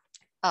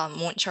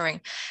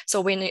monitoring.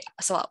 So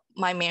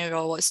my main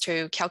role was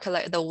to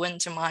calculate the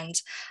wind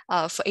demand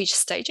for each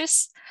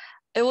stages.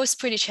 It was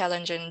pretty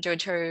challenging due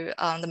to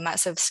the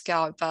massive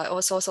scale, but it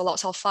was also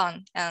lots of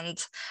fun and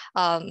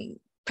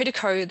pretty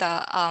cool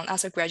that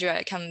as a graduate,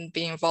 I can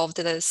be involved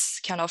in this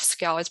kind of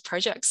scale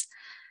projects.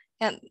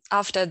 And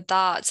after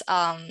that,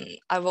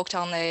 I worked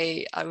on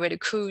a really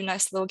cool,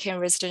 nice looking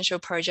residential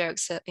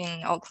project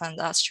in Auckland,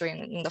 that's shown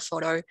in the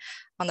photo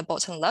on the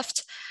bottom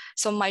left.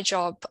 So my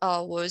job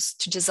was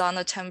to design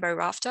the timber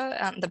rafter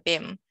and the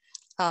beam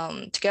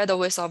together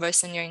with our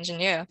senior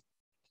engineer.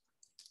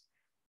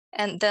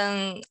 And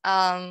then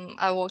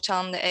I worked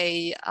on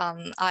a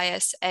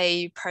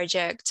ISA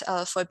project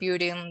for a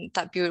building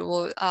that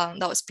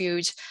was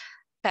built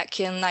back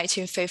in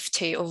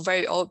 1950, a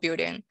very old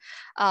building.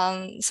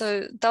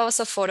 So that was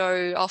a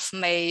photo of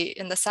me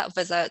in the site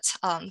visit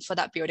for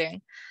that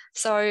building.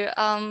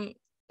 So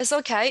it's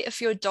okay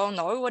if you don't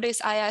know what is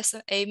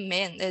ISA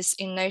mean, is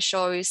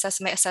initial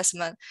seismic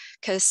assessment,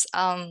 because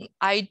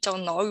I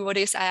don't know what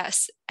is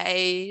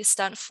ISA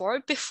stand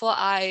for until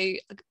I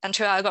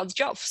got the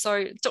job.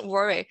 So don't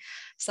worry.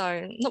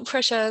 So no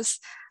pressures,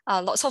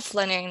 lots of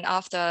learning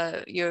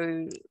after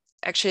you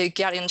actually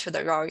get into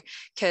the role,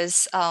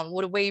 because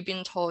what we've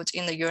been told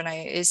in the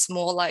uni is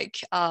more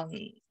like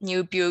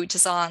new build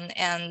design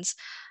and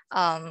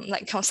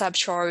like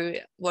conceptual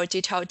or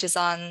detailed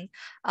design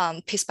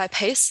piece by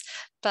piece.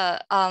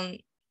 But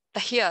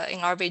here in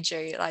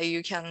RBG, like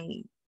you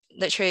can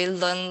literally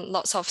learn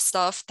lots of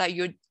stuff that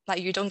you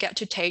don't get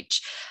to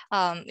teach,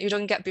 you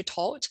don't get to be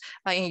taught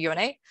in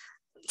uni,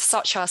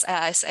 such as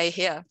ISA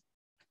here.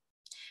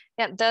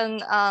 And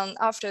then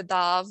after that,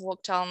 I've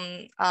worked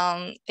on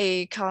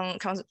a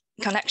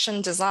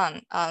connection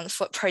design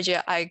for a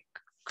project I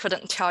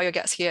couldn't tell you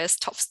guys here, is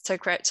top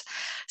secret.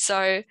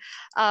 So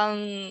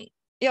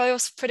yeah, it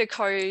was pretty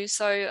cool.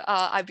 So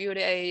I built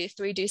a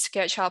 3D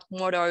SketchUp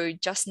model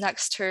just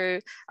next to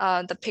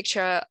the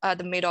picture at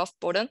the middle of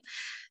bottom.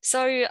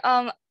 So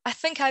I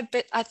think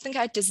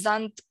I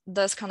designed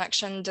this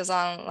connection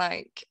design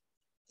like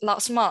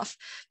last month,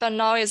 but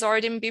now it's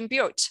already been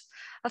built.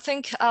 I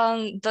think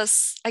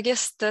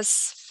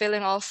this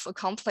feeling of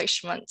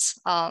accomplishment,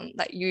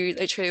 that you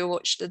literally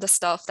watched the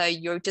stuff that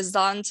you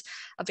designed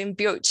being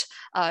built,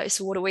 is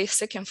what we're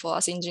seeking for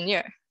as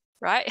engineer,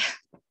 right?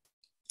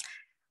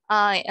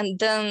 And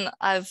then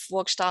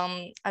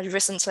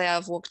recently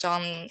I've worked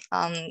on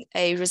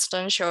a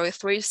residential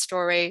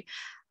 3-story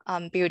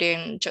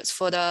building just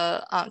for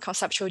the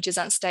conceptual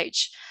design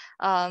stage.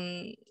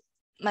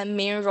 My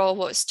main role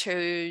was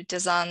to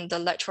design the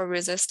lateral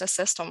resistor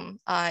system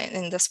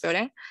in this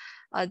building.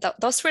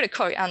 That's really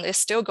cool, and it's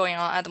still going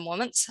on at the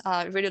moment.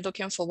 Really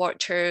looking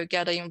forward to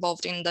get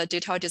involved in the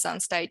detail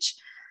design stage.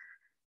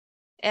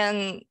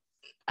 And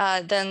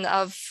then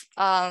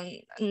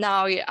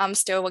now I'm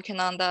still working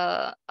on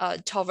the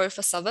tower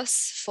for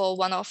service for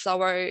one of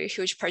our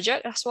huge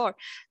projects as well.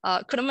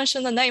 Couldn't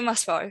mention the name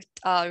as well,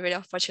 really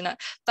unfortunate.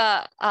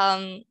 But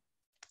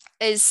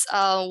is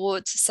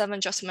what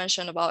Simon just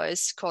mentioned about,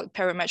 is called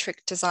parametric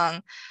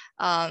design.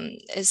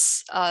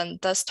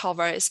 This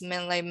tower is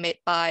mainly made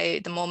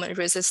by the moment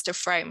resistor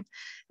frame.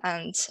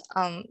 And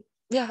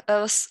yeah, it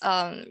was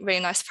a really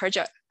nice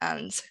project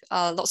and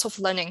lots of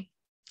learning.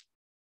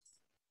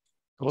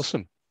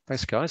 Awesome.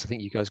 Thanks, guys. I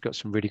think you guys got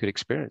some really good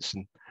experience,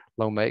 and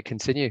long may it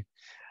continue.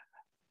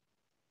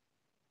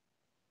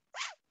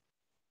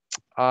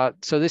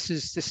 So this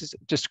is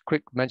just a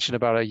quick mention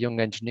about a young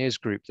engineers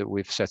group that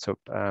we've set up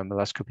the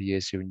last couple of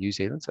years here in New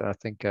Zealand. And I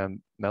think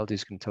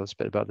Melody's going to tell us a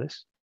bit about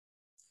this.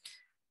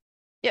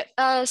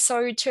 Yeah,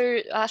 so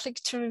I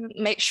think to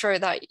make sure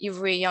that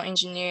every young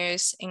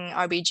engineers in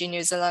RBG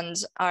New Zealand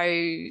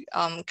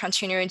are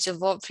continuing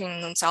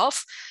developing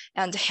themselves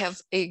and have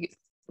a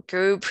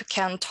group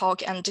can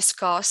talk and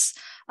discuss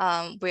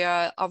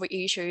where our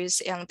issues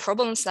and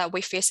problems that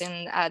we face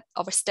at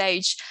our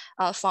stage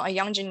from a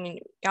young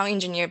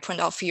engineer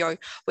point of view.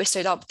 We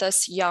set up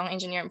this young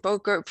engineering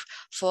group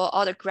for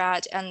all the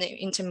grad and the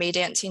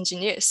intermediate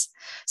engineers.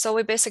 So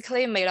we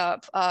basically meet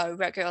up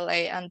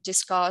regularly and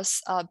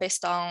discuss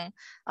based on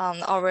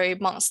our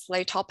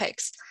monthly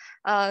topics.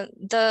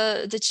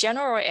 The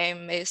general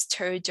aim is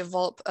to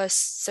develop a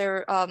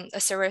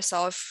series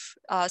of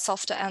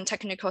soft and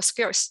technical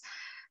skills.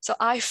 So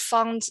I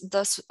found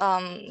this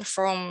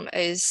forum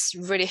is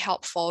really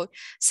helpful,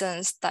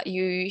 since that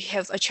you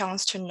have a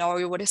chance to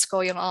know what is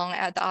going on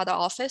at the other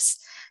office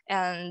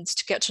and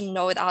to get to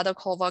know the other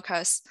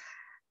co-workers.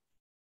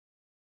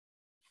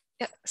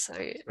 Yeah, so.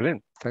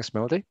 Brilliant. Thanks,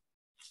 Melody.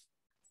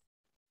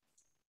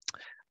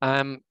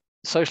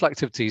 Social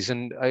activities,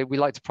 and we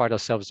like to pride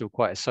ourselves as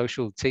quite a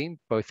social team,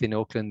 both in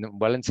Auckland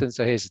and Wellington.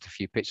 So here's just a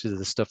few pictures of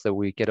the stuff that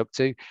we get up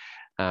to.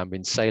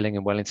 Been sailing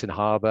in Wellington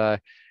Harbour,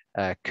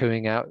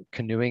 canoeing out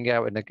in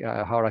the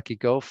Hauraki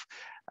Gulf,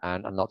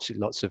 and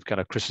lots of kind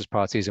of Christmas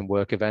parties and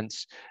work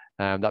events.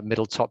 That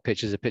middle top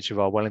picture is a picture of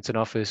our Wellington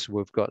office.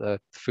 We've got a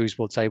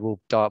foosball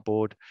table,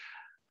 dartboard,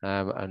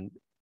 and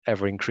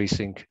ever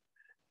increasing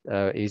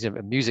is a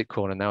music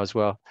corner now as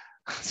well.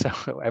 So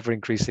ever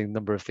increasing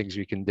number of things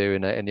we can do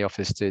in the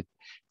office to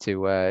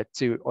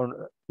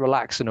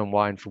relax and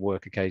unwind from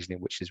work occasionally,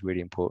 which is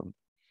really important.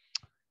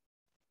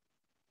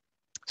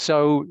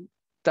 So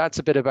that's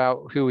a bit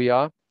about who we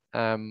are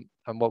and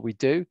what we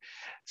do.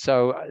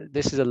 So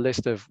this is a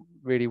list of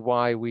really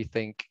why we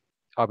think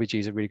RBG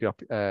is a really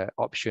good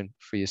option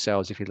for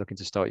yourselves if you're looking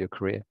to start your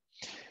career.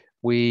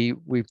 We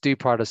do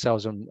pride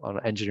ourselves on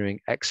engineering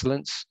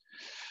excellence.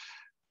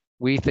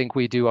 We think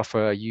we do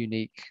offer a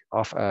unique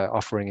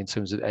offering in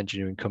terms of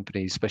engineering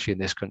companies, especially in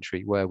this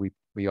country, where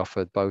we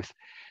offer both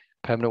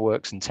permanent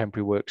works and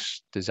temporary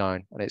works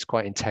design, and it's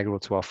quite integral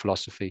to our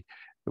philosophy.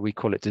 We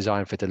call it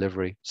design for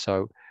delivery.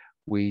 So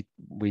we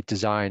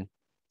design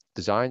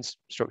designs,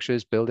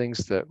 structures, buildings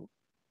that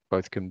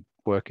both can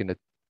work in a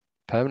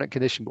permanent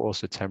condition, but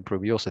also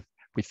temporary.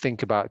 We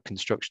think about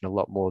construction a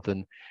lot more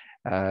than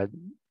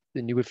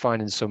you would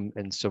find in some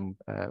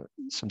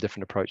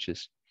different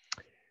approaches.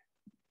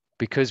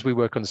 Because we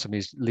work on some of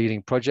these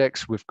leading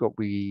projects,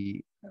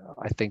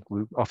 I think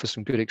we offer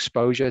some good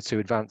exposure to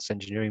advanced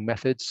engineering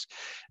methods,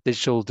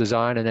 digital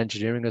design and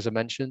engineering, as I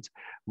mentioned.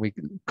 We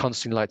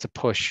constantly like to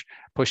push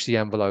the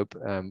envelope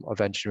of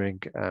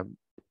engineering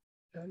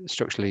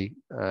structurally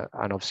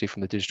and obviously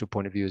from the digital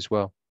point of view as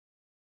well.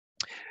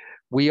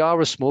 We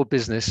are a small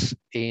business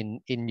in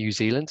New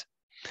Zealand.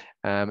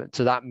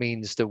 So that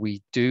means that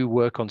we do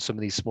work on some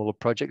of these smaller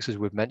projects, as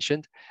we've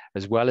mentioned,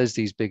 as well as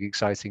these big,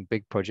 exciting,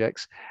 big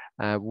projects.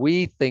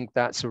 We think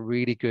that's a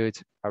really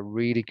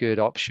good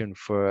option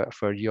for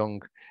a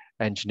young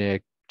engineer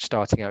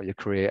starting out your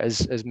career.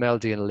 As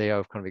Melody and Leo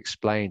have kind of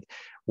explained,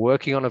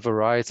 working on a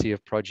variety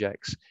of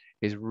projects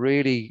is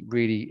really,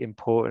 really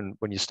important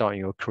when you're starting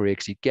your career,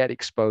 because you get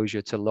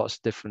exposure to lots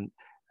of different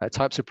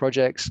types of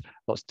projects,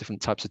 lots of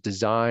different types of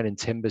design and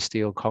timber,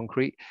 steel,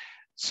 concrete.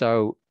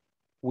 So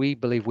we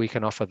believe we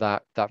can offer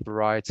that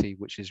variety,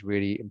 which is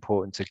really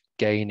important to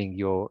gaining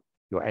your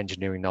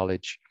engineering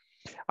knowledge.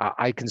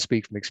 I can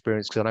speak from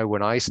experience, because I know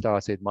when I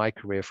started my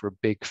career for a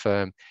big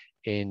firm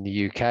in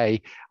the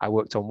UK, I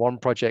worked on one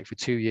project for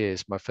 2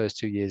 years, my first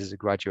 2 years as a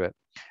graduate.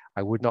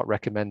 I would not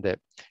recommend it.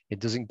 It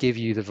doesn't give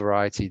you the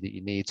variety that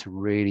you need to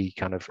really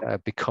kind of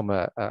become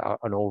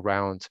an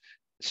all-round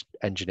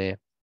engineer.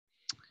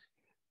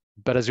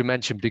 But as we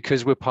mentioned,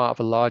 because we're part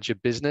of a larger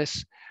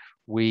business,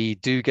 we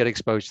do get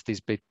exposed to these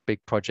big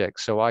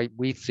projects. So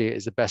we see it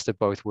as the best of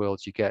both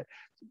worlds. You get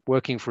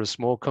working for a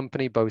small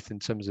company, both in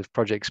terms of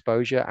project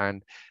exposure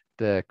and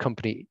the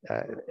company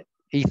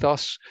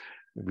ethos.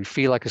 We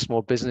feel like a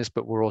small business,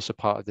 but we're also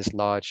part of this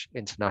large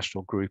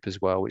international group as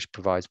well, which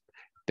provides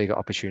bigger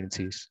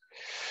opportunities.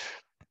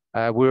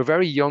 We're a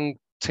very young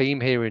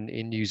team here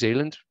in New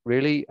Zealand,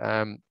 really.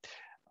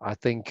 I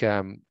think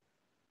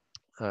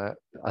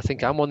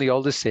I'm one of the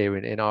oldest here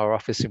in our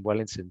office in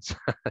Wellington,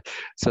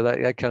 so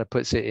that kind of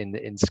puts it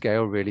in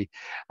scale, really,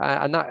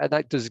 and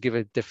that does give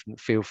a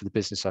different feel for the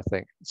business, I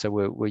think. So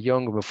we're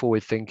young and we're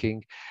forward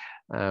thinking.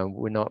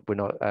 We're not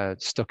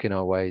stuck in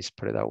our ways,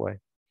 put it that way.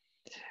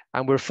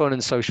 And we're a fun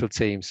and social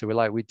team, so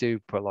we do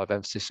put a lot of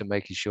emphasis on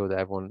making sure that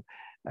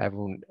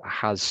everyone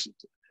has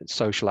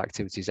social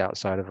activities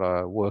outside of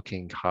our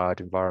working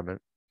hard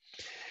environment.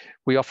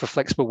 We offer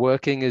flexible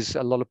working, as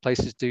a lot of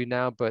places do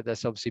now, but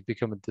that's obviously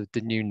become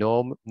the new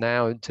norm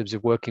now in terms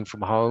of working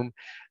from home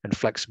and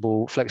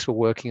flexible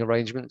working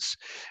arrangements.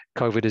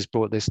 COVID has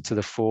brought this to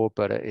the fore,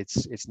 but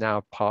it's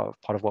now part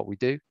of what we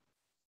do.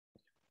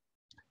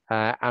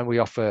 And we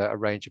offer a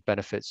range of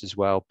benefits as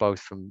well, both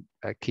from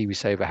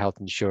KiwiSaver health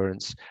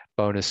insurance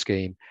bonus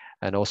scheme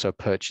and also a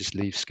purchase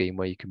leave scheme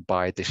where you can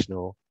buy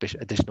additional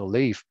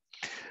leave.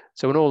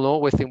 So in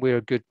all, we think we're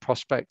a good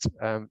prospect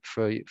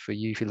for you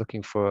if you're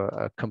looking for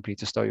a company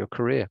to start your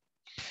career.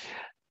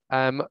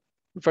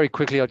 Very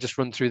quickly, I'll just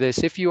run through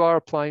this. If you are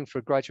applying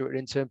for graduate or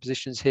intern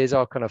positions, here's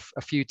our kind of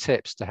a few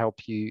tips to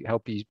help you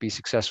be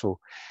successful.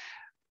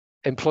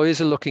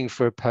 Employers are looking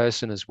for a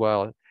person as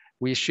well.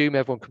 We assume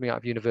everyone coming out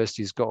of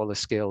university has got all the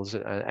skills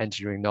and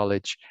engineering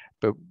knowledge,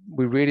 but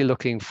we're really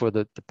looking for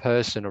the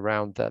person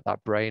around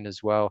that brain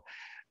as well.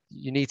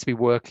 You need to be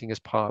working as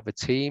part of a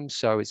team,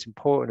 so it's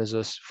important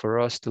for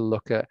us to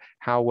look at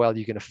how well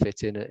you're going to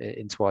fit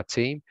into our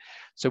team.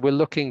 So we're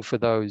looking for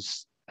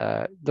those,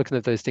 looking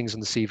at those things on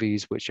the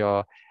CVs which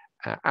are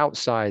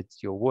outside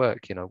your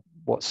work. You know,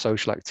 what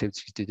social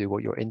activities do you do,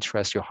 what your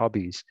interests, your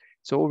hobbies.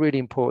 It's all really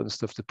important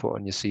stuff to put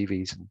on your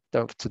CVs, and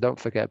don't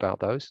forget about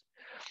those.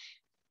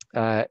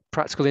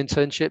 Practical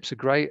internships are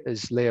great,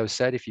 as Leo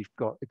said. If you've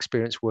got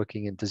experience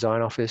working in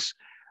design office,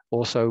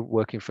 also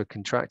working for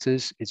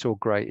contractors, it's all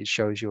great. It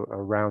shows you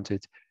a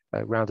rounded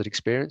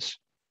experience.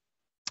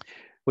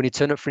 When you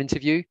turn up for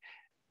interview,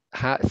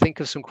 think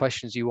of some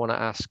questions you want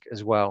to ask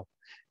as well.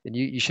 And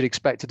you should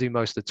expect to do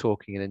most of the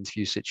talking in an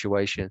interview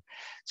situation.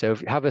 So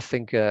have a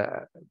think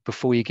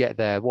before you get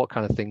there, what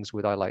kind of things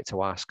would I like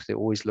to ask? Because it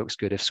always looks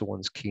good if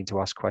someone's keen to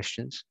ask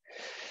questions.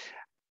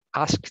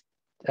 Ask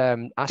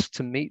ask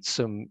to meet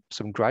some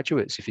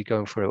graduates if you're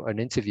going for an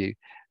interview.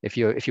 If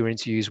you're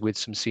interviews with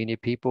some senior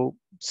people,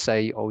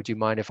 say, oh, do you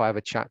mind if I have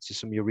a chat to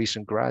some of your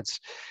recent grads?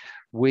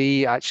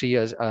 We actually,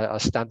 as a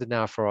standard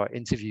now for our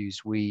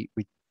interviews, we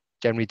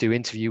generally do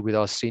interview with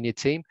our senior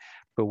team,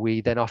 but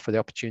we then offer the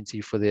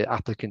opportunity for the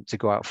applicant to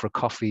go out for a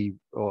coffee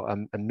or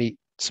and meet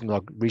some of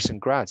our recent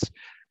grads.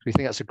 We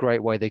think that's a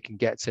great way they can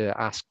get to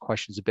ask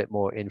questions a bit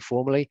more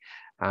informally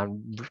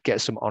and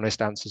get some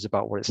honest answers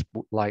about what it's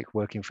like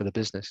working for the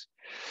business.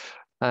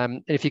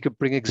 And if you could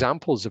bring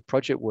examples of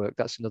project work,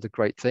 that's another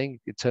great thing.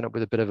 You turn up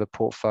with a bit of a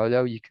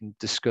portfolio. You can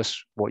discuss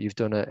what you've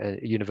done at a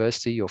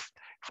university or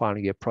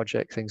final year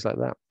project, things like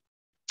that.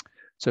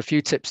 So a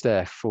few tips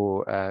there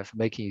for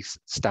making you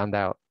stand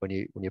out when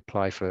you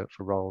apply for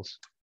roles.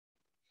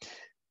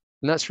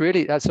 And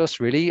that's us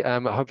really. I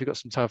hope you've got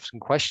some time for some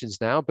questions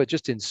now, but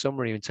just in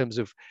summary, in terms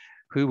of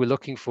who we're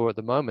looking for at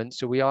the moment.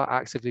 So we are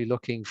actively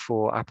looking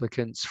for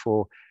applicants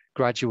for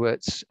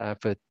graduates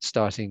for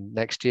starting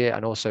next year,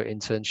 and also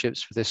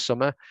internships for this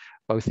summer,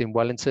 both in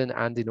Wellington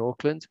and in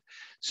Auckland.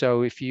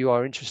 So if you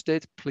are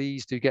interested,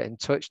 please do get in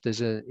touch.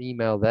 There's an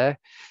email there.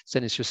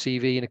 Send us your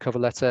CV and a cover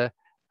letter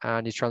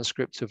and your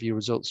transcript of your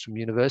results from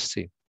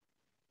university.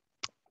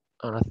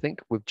 And I think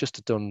we've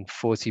just done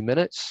 40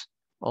 minutes,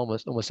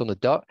 almost on the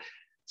dot.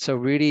 So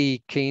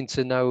really keen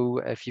to know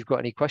if you've got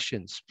any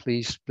questions.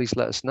 Please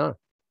let us know.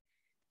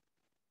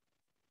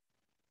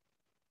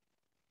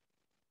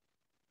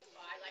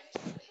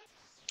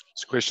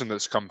 It's a question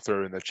that's come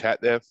through in the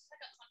chat there,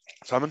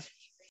 Simon.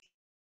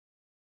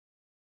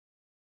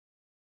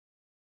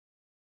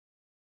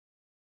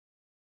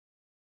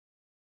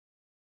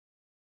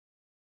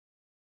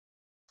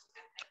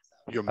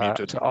 You're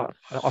muted.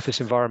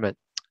 Office environment.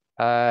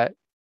 I'll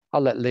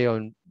let Leo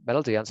and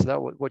Melody answer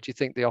that. What do you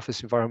think the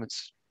office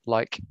environment's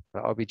like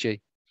at RBG?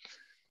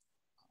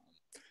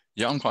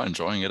 Yeah, I'm quite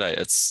enjoying it.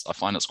 I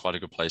find it's quite a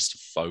good place to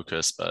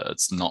focus, but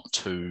it's not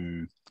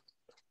too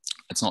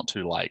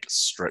like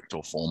strict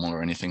or formal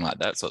or anything like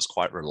that. So it's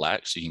quite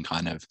relaxed. You can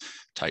kind of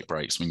take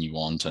breaks when you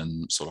want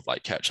and sort of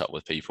like catch up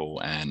with people,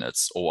 and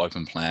it's all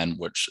open plan,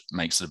 which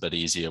makes it a bit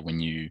easier when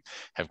you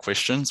have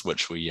questions,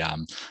 which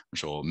I'm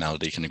sure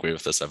Melody can agree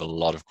with this. I have a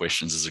lot of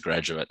questions as a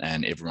graduate,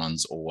 and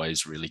everyone's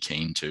always really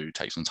keen to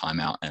take some time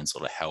out and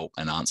sort of help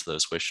and answer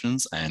those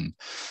questions and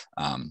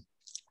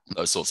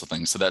those sorts of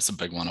things. So that's a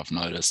big one I've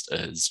noticed,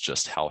 is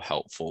just how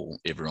helpful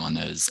everyone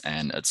is,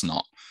 and it's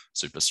not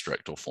super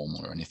strict or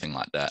formal or anything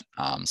like that.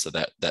 So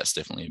that's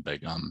definitely a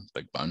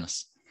big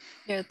bonus.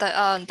 Yeah,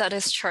 that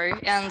is true,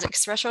 and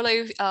especially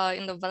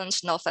in the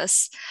Wellington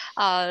office,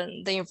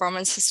 the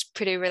environment is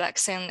pretty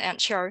relaxing and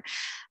chill.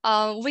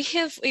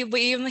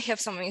 We even have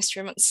some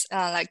instruments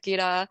like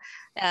guitar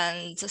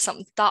and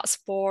some darts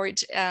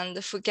board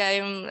and foot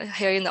game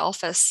here in the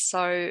office.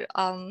 So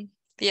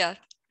yeah.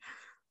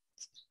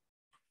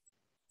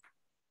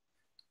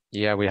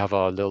 Yeah, we have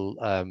our little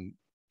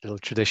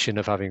tradition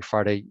of having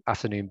Friday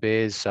afternoon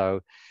beers.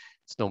 So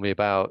it's normally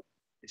about,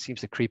 it seems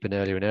to creep in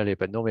earlier and earlier,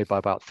 but normally by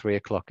about 3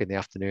 o'clock in the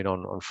afternoon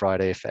on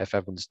Friday, if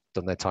everyone's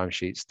done their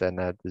timesheets, then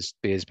there's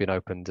beers being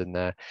opened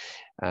and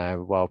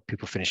while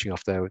people finishing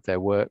off their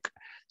work.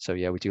 So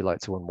yeah, we do like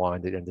to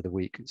unwind at the end of the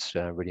week. It's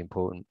really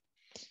important.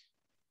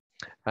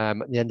 At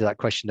the end of that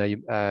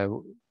question there,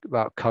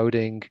 about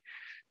coding,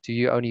 do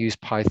you only use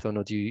Python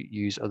or do you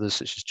use others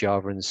such as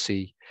Java and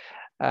C?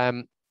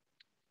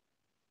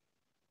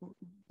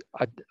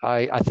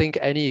 I think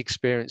any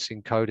experience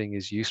in coding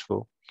is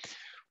useful.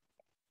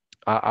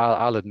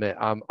 I'll admit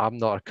I'm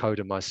not a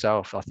coder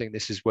myself. I think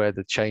this is where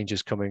the change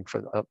is coming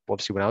from.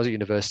 Obviously, when I was at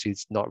university,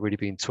 it's not really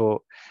being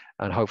taught,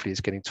 and hopefully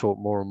it's getting taught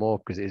more and more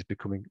because it is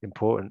becoming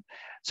important.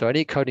 So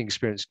any coding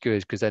experience is good,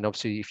 because then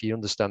obviously if you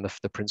understand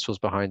the principles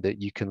behind it,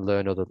 you can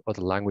learn other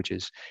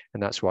languages,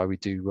 and that's why we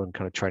do run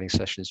kind of training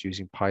sessions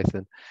using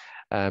Python.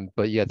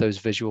 But yeah, those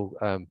visual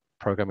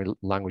programming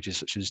languages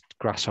such as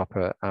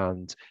Grasshopper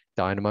and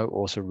Dynamo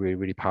also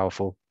really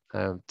powerful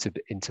to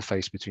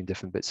interface between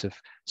different bits of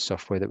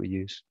software that we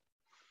use.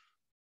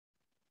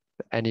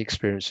 Any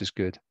experience is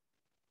good.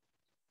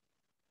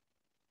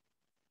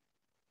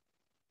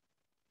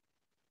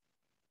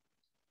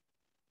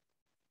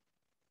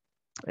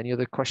 Any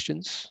other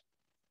questions?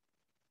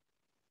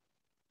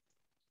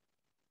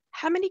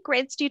 How many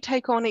grads do you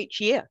take on each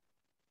year?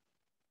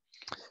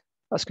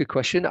 That's a good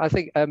question. I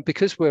think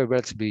because we're a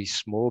relatively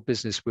small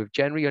business, we've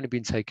generally only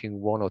been taking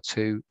 1 or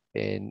 2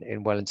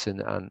 in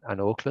Wellington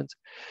and Auckland.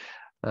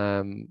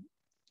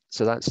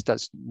 So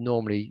that's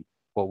normally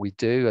what we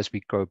do. As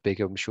we grow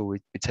bigger, I'm sure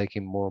we'd be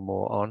taking more and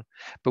more on.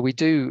 But we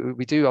do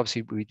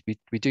obviously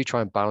we do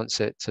try and balance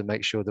it to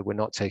make sure that we're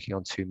not taking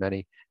on too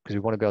many, because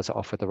we want to be able to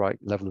offer the right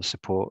level of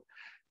support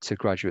to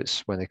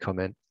graduates when they come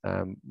in.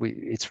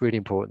 It's really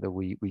important that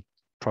we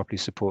properly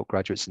support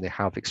graduates and they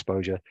have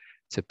exposure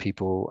to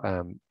people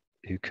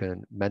who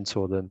can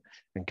mentor them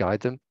and guide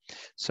them.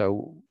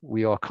 So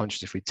we are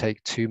conscious if we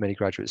take too many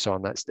graduates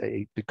on,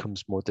 it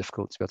becomes more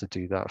difficult to be able to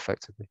do that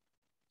effectively.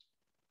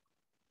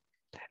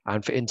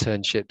 And for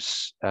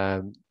internships,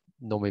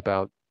 normally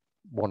about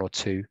 1 or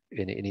 2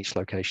 in each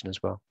location as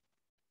well.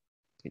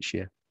 each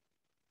year.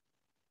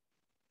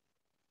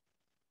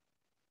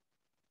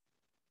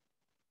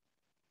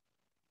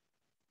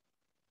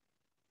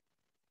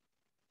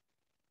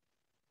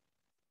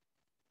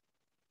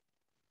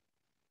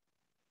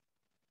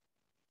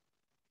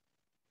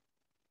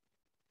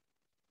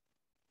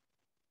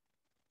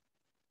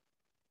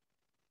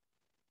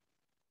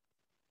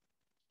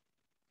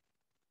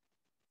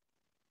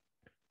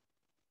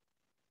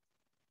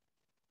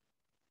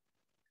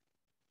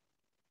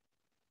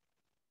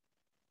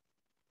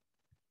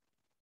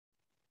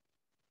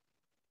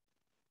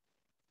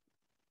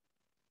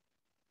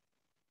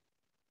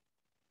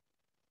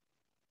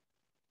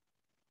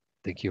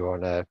 I think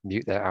you're on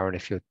mute there, Aaron,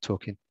 if you're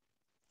talking.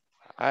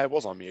 I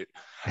was on mute.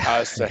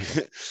 So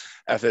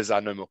if there's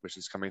no more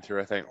questions coming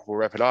through, I think we'll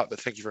wrap it up. But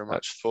thank you very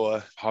much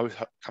for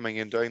coming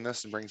in, doing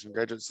this and bringing some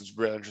graduates. It's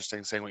really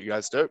interesting seeing what you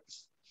guys do.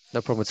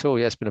 No problem at all.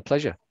 Yeah, it's been a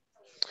pleasure.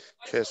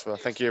 Cheers. Well,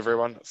 thank you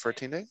everyone for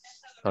attending.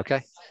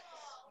 Okay.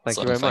 Thank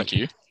So you very much.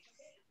 thank you.